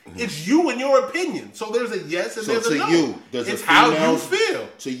you. It's you and your opinion. So there's a yes and there's a no. You, it's how you feel.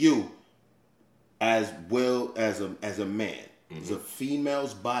 To you, as well as a man, does a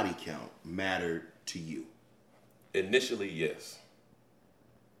female's body count matter to you? Initially, yes.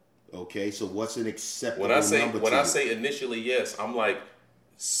 Okay, so what's an acceptable number? When I say initially yes, I'm like,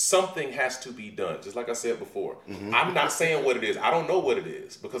 something has to be done. Just like I said before, I'm not saying what it is. I don't know what it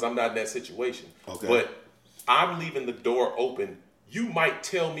is because I'm not in that situation. Okay. But I'm leaving the door open. You might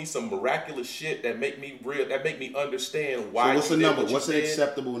tell me some miraculous shit that make me understand why. So what's the number? What's an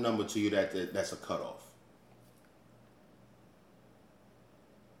acceptable number to you that's a cutoff?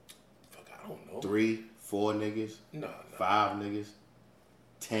 Fuck, I don't know. 3, 4 niggas? No. 5 niggas?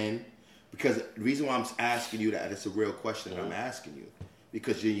 10? Because the reason why I'm asking you that, it's a real question I'm asking you.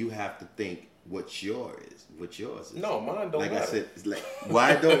 Because then you have to think what yours is. No, mine don't matter. Like I said, it's like,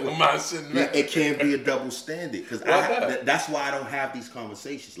 why don't mine shouldn't matter. It can't be a double standard because that's why I don't have these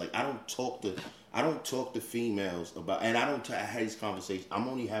conversations. Like I don't talk to females about, and I have these conversations. I'm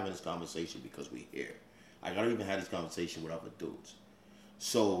only having this conversation because we here. Like I don't even have this conversation with other dudes.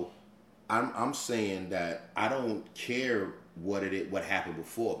 So I'm saying that I don't care what happened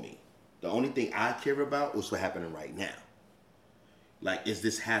before me. The only thing I care about is what's happening right now. Like, is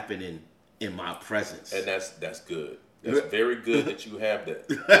this happening in my presence? And that's good. That's very good that you have that.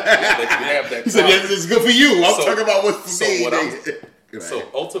 That you have that. So yes, it's good for you. I'm talking about what's for me. Right. So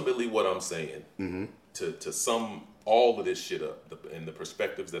ultimately, what I'm saying to sum all of this shit up, and the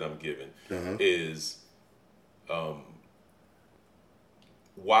perspectives that I'm giving is,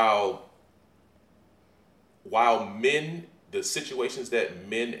 while men, the situations that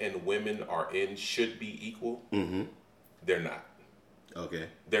men and women are in should be equal, they're not. Okay.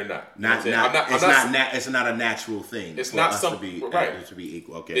 They're not. It's not a natural thing. It's for not us something to be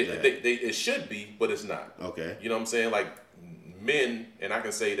equal. Okay. It should be, but it's not. Okay. You know what I'm saying? Like men, and I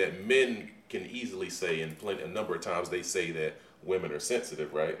can say that men can easily say, and a number of times they say that women are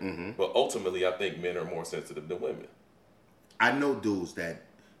sensitive, right? But ultimately, I think men are more sensitive than women. I know dudes that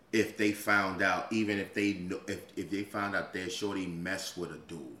if they found out, even if they know, if they found out their shorty mess with a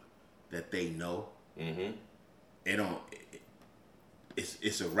dude that they know, it don't.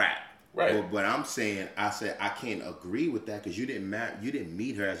 It's a wrap. Right. But I'm saying, I can't agree with that because you didn't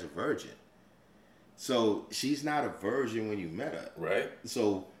meet her as a virgin. So she's not a virgin when you met her. Right.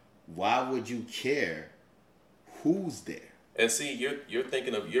 So why would you care who's there? And see, you're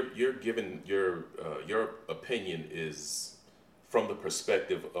thinking of you're giving your opinion is from the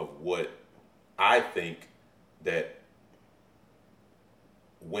perspective of what I think that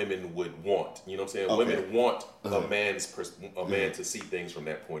women would want. You know what I'm saying? Okay. Women want a man to see things from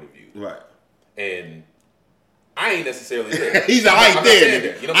that point of view. Right. And I ain't necessarily there. He's like, I ain't there,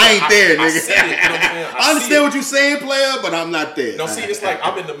 nigga. You know I ain't there, nigga. I see it, you know what I'm saying? I understand what you're saying, player, but I'm not there. No, see, it's like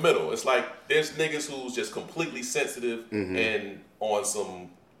I'm in the middle. It's like there's niggas who's just completely sensitive and on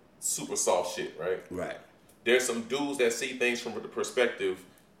some super soft shit, right? Right. There's some dudes that see things from the perspective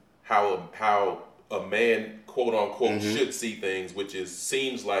how a man, quote unquote, should see things, which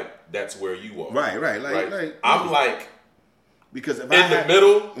seems like that's where you are. Right. Like, I'm like because if in the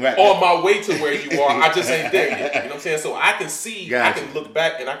middle, on my way to where you are. I just ain't there yet. You know what I'm saying? So I can see, Gotcha. I can look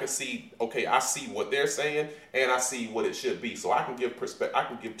back and I can see, okay, I see what they're saying and I see what it should be. So I can give perspective. I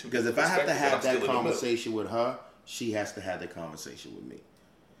can give two. Because if I have to have that conversation conversation with her, she has to have that conversation with me.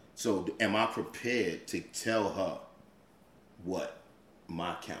 So am I prepared to tell her what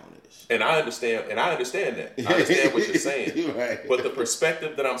my count is? And I understand that. I understand what you're saying. Right. But the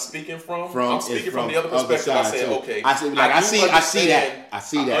perspective that I'm speaking from I'm speaking from the other other perspective. I'm side, saying, too. okay, I see that.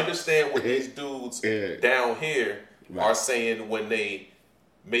 I understand what these dudes down here are saying when they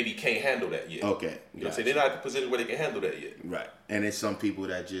maybe can't handle that yet. Okay. You know what I'm saying? They're not at the position where they can handle that yet. Right. And there's some people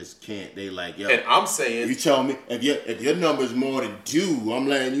that just can't. They like, yo. And I'm saying, you tell me if your number's more than 2, I'm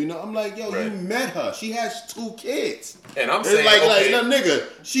letting you know. I'm like, yo, you met her. She has 2 kids. And I'm it's saying, like, okay, no, nigga,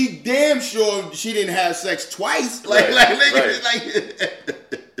 she damn sure she didn't have sex twice.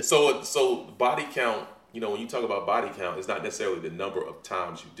 So body count. You know, when you talk about body count, it's not necessarily the number of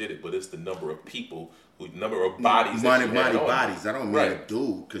times you did it, but it's the number of people, number of bodies. Bodies. I don't mean a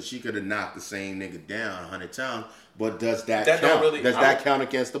dude, because she could have knocked the same nigga down 100 times. But does that count? Does that count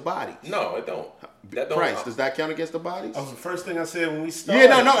against the body? No, it don't. Price, does that count against the bodies? That was the first thing I said when we started.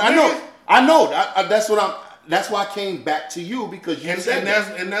 Yeah, no, I know. That's why I came back to you, because you said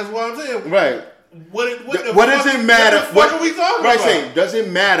that. And that's what I'm saying. Right. What does it matter? What are we talking about? Saying, does it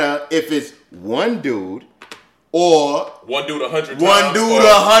matter if it's one dude or one dude 100 times? One dude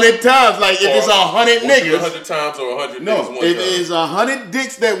 100 times. Like if it's 100 niggas. 100 times or 100 no, niggas one if time. it's 100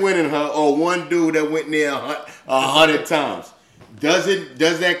 dicks that went in her or one dude that went near 100 times. Does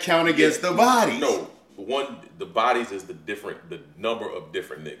that count against the bodies? No. The bodies is the number of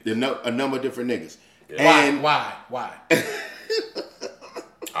different niggas. A number of different niggas. Yeah. And why?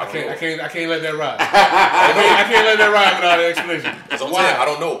 I can't let that ride. I can't let that ride without an explanation. Why? I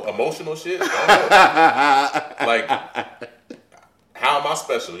don't know. Emotional shit? I don't know. Like, how am I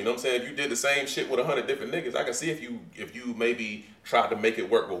special? You know what I'm saying? If you did the same shit with 100 different niggas, I can see if you maybe tried to make it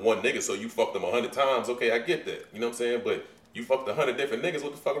work with one nigga, so you fucked them 100 times. Okay, I get that. You know what I'm saying? But you fucked 100 different niggas.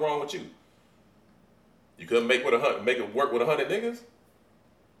 What the fuck wrong with you? You couldn't make it work with 100 niggas?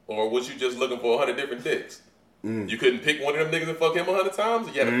 Or was you just looking for 100 different dicks? You couldn't pick one of them niggas and fuck him 100 times?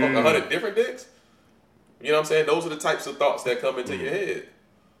 You had to fuck 100 different dicks? You know what I'm saying? Those are the types of thoughts that come into your head.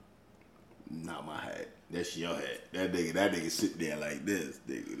 Not my head. That's your head. That nigga sit there like this.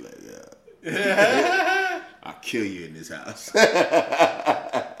 Nigga, like, I'll kill you in this house.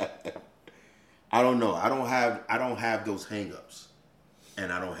 I don't know. I don't have those hangups,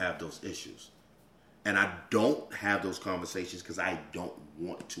 and I don't have those issues. And I don't have those conversations because I don't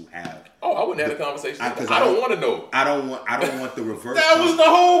want to have. Oh, I wouldn't have a conversation. I don't want to know. I don't want the reverse. That was the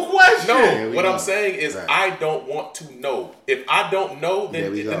whole question. No, what I'm saying is I don't want to know. If I don't know,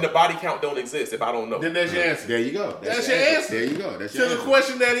 then the body count don't exist. If I don't know, then that's your answer. There you go. That's your answer. There you go. That's your answer. The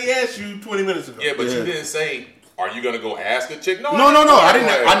question that he asked you 20 minutes ago. Yeah, but you didn't say, "Are you gonna go ask a chick?" No. I didn't.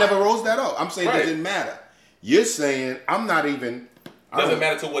 I never rose that up. I'm saying it doesn't matter. You're saying I'm not even. Does it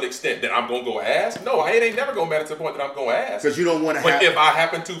matter to what extent that I'm gonna go ask? No, it ain't never gonna matter to the point that I'm gonna ask. Because you don't want to But have. if I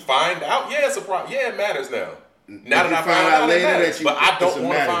happen to find out, yeah, it's a problem. Yeah, it matters now. Now that I found out, it later matters. that you, But I it's don't a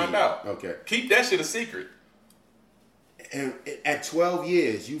want to matter find to you. out. Okay. Keep that shit a secret. And at 12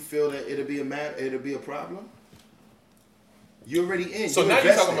 years, you feel that it'll be a matter, it'll be a problem. You're already in. So you now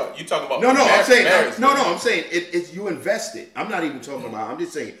invested. you're talking about. No, I'm saying marriage, I'm saying it's you invested. I'm not even talking about. I'm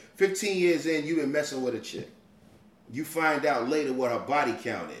just saying 15 years in, you've been messing with a chick. You find out later what her body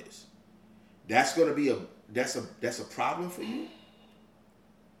count is. That's gonna be that's a problem for you.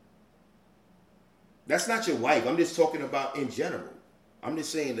 That's not your wife. I'm just talking about in general. I'm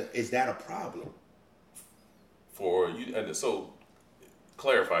just saying is that a problem? For you, and so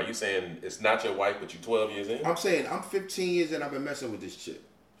clarify. You saying it's not your wife, but you 12 years in? I'm saying I'm 15 years and I've been messing with this chick.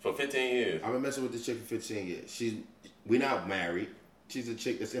 For 15 years. I've been messing with this chick for 15 years. We're not married. She's a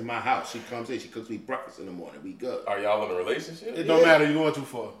chick that's in my house. She comes in. She cooks me breakfast in the morning. We good. Are y'all in a relationship? It don't matter. You're going too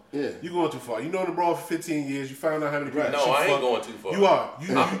far. Yeah. You're going too far. You know the broad for 15 years. You found out how many people Right. she No, I ain't fucked. going too far. You are.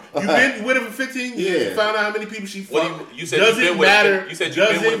 You've been with her for 15 years. Yeah. You found out how many people she What fucked. do you said does you've it been with matter? her, you said you've does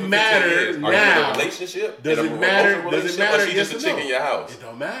been with her it for 15 matter years. Are you in now? a relationship? Does In it a matter? open Does it relationship, matter? Or she just a Yes or chick no? in your house? It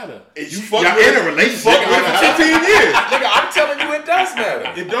don't matter. It's- You fuck y'all with in a her- relationship. You fuck with her for 15 years. Nigga, I'm telling you, it does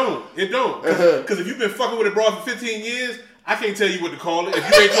matter. It don't. It don't. Because if you've been fucking with a broad for 15 years, I can't tell you what to call it. If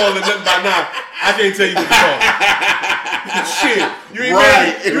you ain't calling it nothing by now, I can't tell you what to call it. Shit. You ain't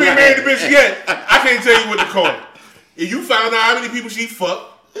married the bitch yet. I can't tell you what to call it. If you found out how many people she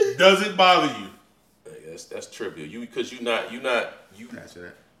fucked, does it bother you? Hey, that's trivial. Because you're Answer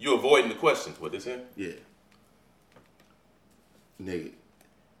that. you avoiding the questions. What this in? Yeah. Nigga,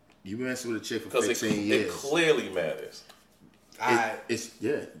 you been messing with a chick for Because 15 it years. clearly matters. It's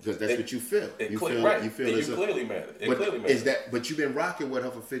because that's what you feel. It You feel you clearly matter. It but clearly matters. but you've been rocking with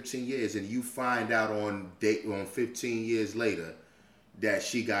her for 15 years, and you find out on 15 years later that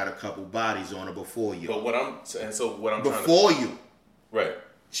she got a couple bodies on her before you. But what I'm Before you, right.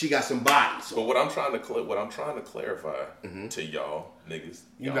 she got some bodies. But what I'm trying to clarify to y'all niggas.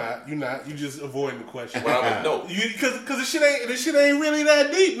 You're not. You just avoiding the question. No. Because this shit ain't really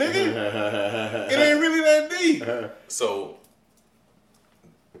that deep, nigga. It ain't really that deep. So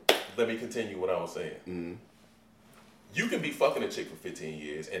let me continue what I was saying. You can be fucking a chick for 15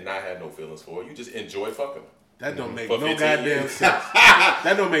 years and not have no feelings for her. You just enjoy fucking her. That don't make For no 15 goddamn years. sense.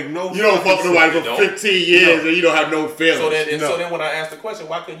 That don't make no. You don't fuck with nobody You for don't? 15 years and you don't have no feelings. So then when I asked the question,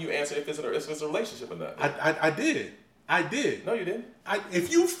 why couldn't you answer if it's a relationship or not? I did. No, you didn't.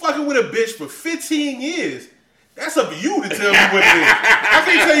 If you fucking with a bitch for 15 years, that's up to you to tell me what it is. I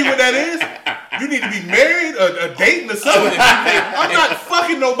can't tell you what that is. You need to be married or dating or something. I'm not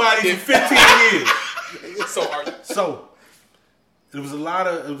fucking nobody for 15 years. So There was a lot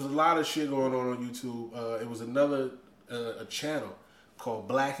of shit going on YouTube. It was another a channel called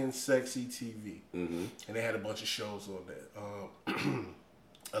Black and Sexy TV, and they had a bunch of shows on there.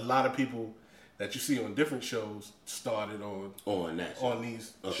 A lot of people that you see on different shows started on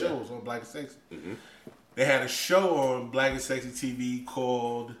these shows on Black and Sexy. They had a show on Black and Sexy TV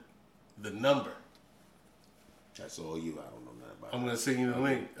called The Number. That's all you. I don't know nothing about. I'm gonna send you the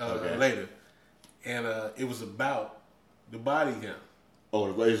link later, and it was about the body count.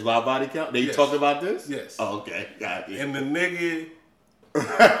 Oh, it's about body count? They Yes. talked about this? Yes. Oh, okay. Got it. And the nigga,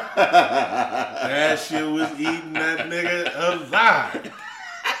 that shit was eating that nigga alive.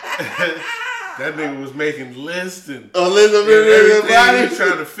 That nigga was making lists and Elizabeth everything. He body. was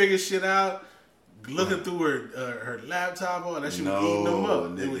trying to figure shit out, looking through her laptop. All that shit was eating him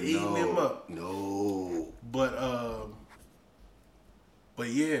up. It was eating him up. No. But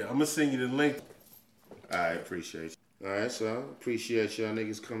yeah, I'm gonna send you the link. All right, appreciate you. All right, so appreciate y'all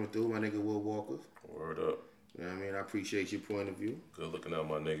niggas coming through. My nigga Will Walker. word up. You know what I mean? I appreciate your point of view. Good looking out,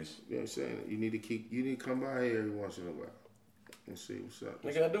 my niggas. You know what I'm saying? You need to come by here every once in a while and see what's up.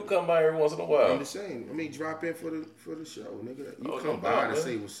 Nigga, I do come by every once in a while. I'm just saying. I mean, drop in for the show, nigga. You Oh, come no by doubt, and man.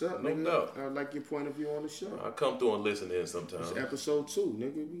 say what's up, No nigga. doubt. I like your point of view on the show. I come through and listen in sometimes. It's episode 2,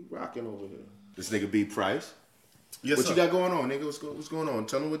 nigga. We rocking over here. This nigga B Price. Yes, What sir. you got going on, nigga? What's going on?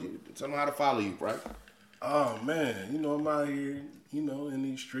 Tell them how to follow you, Price. Oh man, I'm out here, in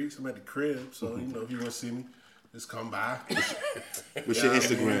these streets. I'm at the crib, so if you want to see me, just come by. What's your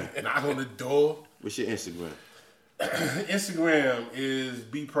Instagram? Knock on the door. What's your Instagram? Instagram is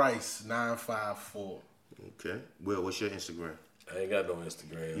bprice954. Okay. Will, what's your Instagram? I ain't got no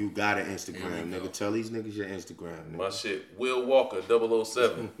Instagram. You got an Instagram, nigga. Tell these niggas your Instagram, nigga. My shit, Will Walker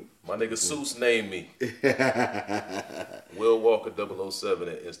 007. My nigga Seuss named me. Will Walker 007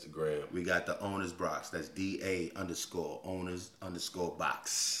 at Instagram. We got the Owners Box. That's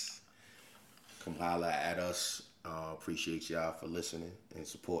DA_owners_box. Come holla at us Appreciate y'all for listening and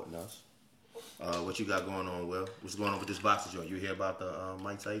supporting us. What you got going on, Will? What's going on with this boxing joint? You hear about the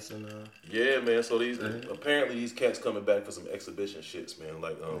Mike Tyson? Yeah, man. So apparently these cats coming back for some exhibition shits, man.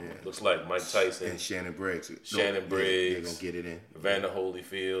 Like looks like Mike Tyson and Shannon Briggs. Briggs. They're gonna get it in. Evander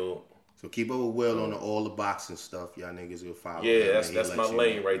Holyfield. So keep up with Will on all the boxing stuff. Y'all niggas will follow. Yeah, that's my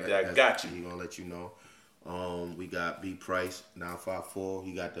lane right there. I got you. He gonna let you know. We got B Price 954.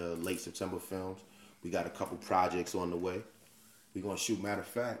 He got the late September films. We got a couple projects on the way. We're going to shoot, matter of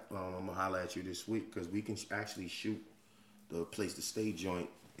fact, I'm going to holler at you this week because we can actually shoot the Place to Stay joint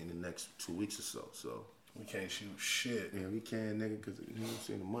in the next 2 weeks or so. So we can't shoot shit. Yeah, we can, nigga, because you know what I'm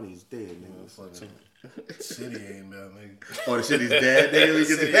saying, the money is dead, nigga. The city ain't done, nigga. Oh, the city's dead,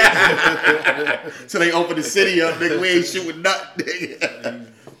 nigga? So they open the city up, nigga. We ain't shooting nothing,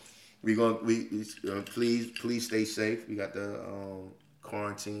 nigga. Please stay safe. We got the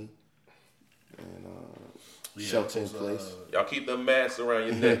quarantine and shelter in place. Y'all keep them masks around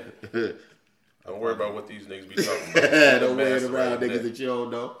your neck. Don't worry about what these niggas be talking about. Don't worry around niggas that you don't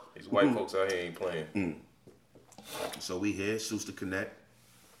know. These white folks out here ain't playing. So we here, Suits to Connect,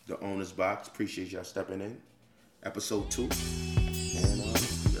 the Owner's Box. Appreciate y'all stepping in. Episode 2. And we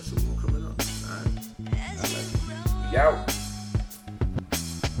got some more coming up. All right. Y'all.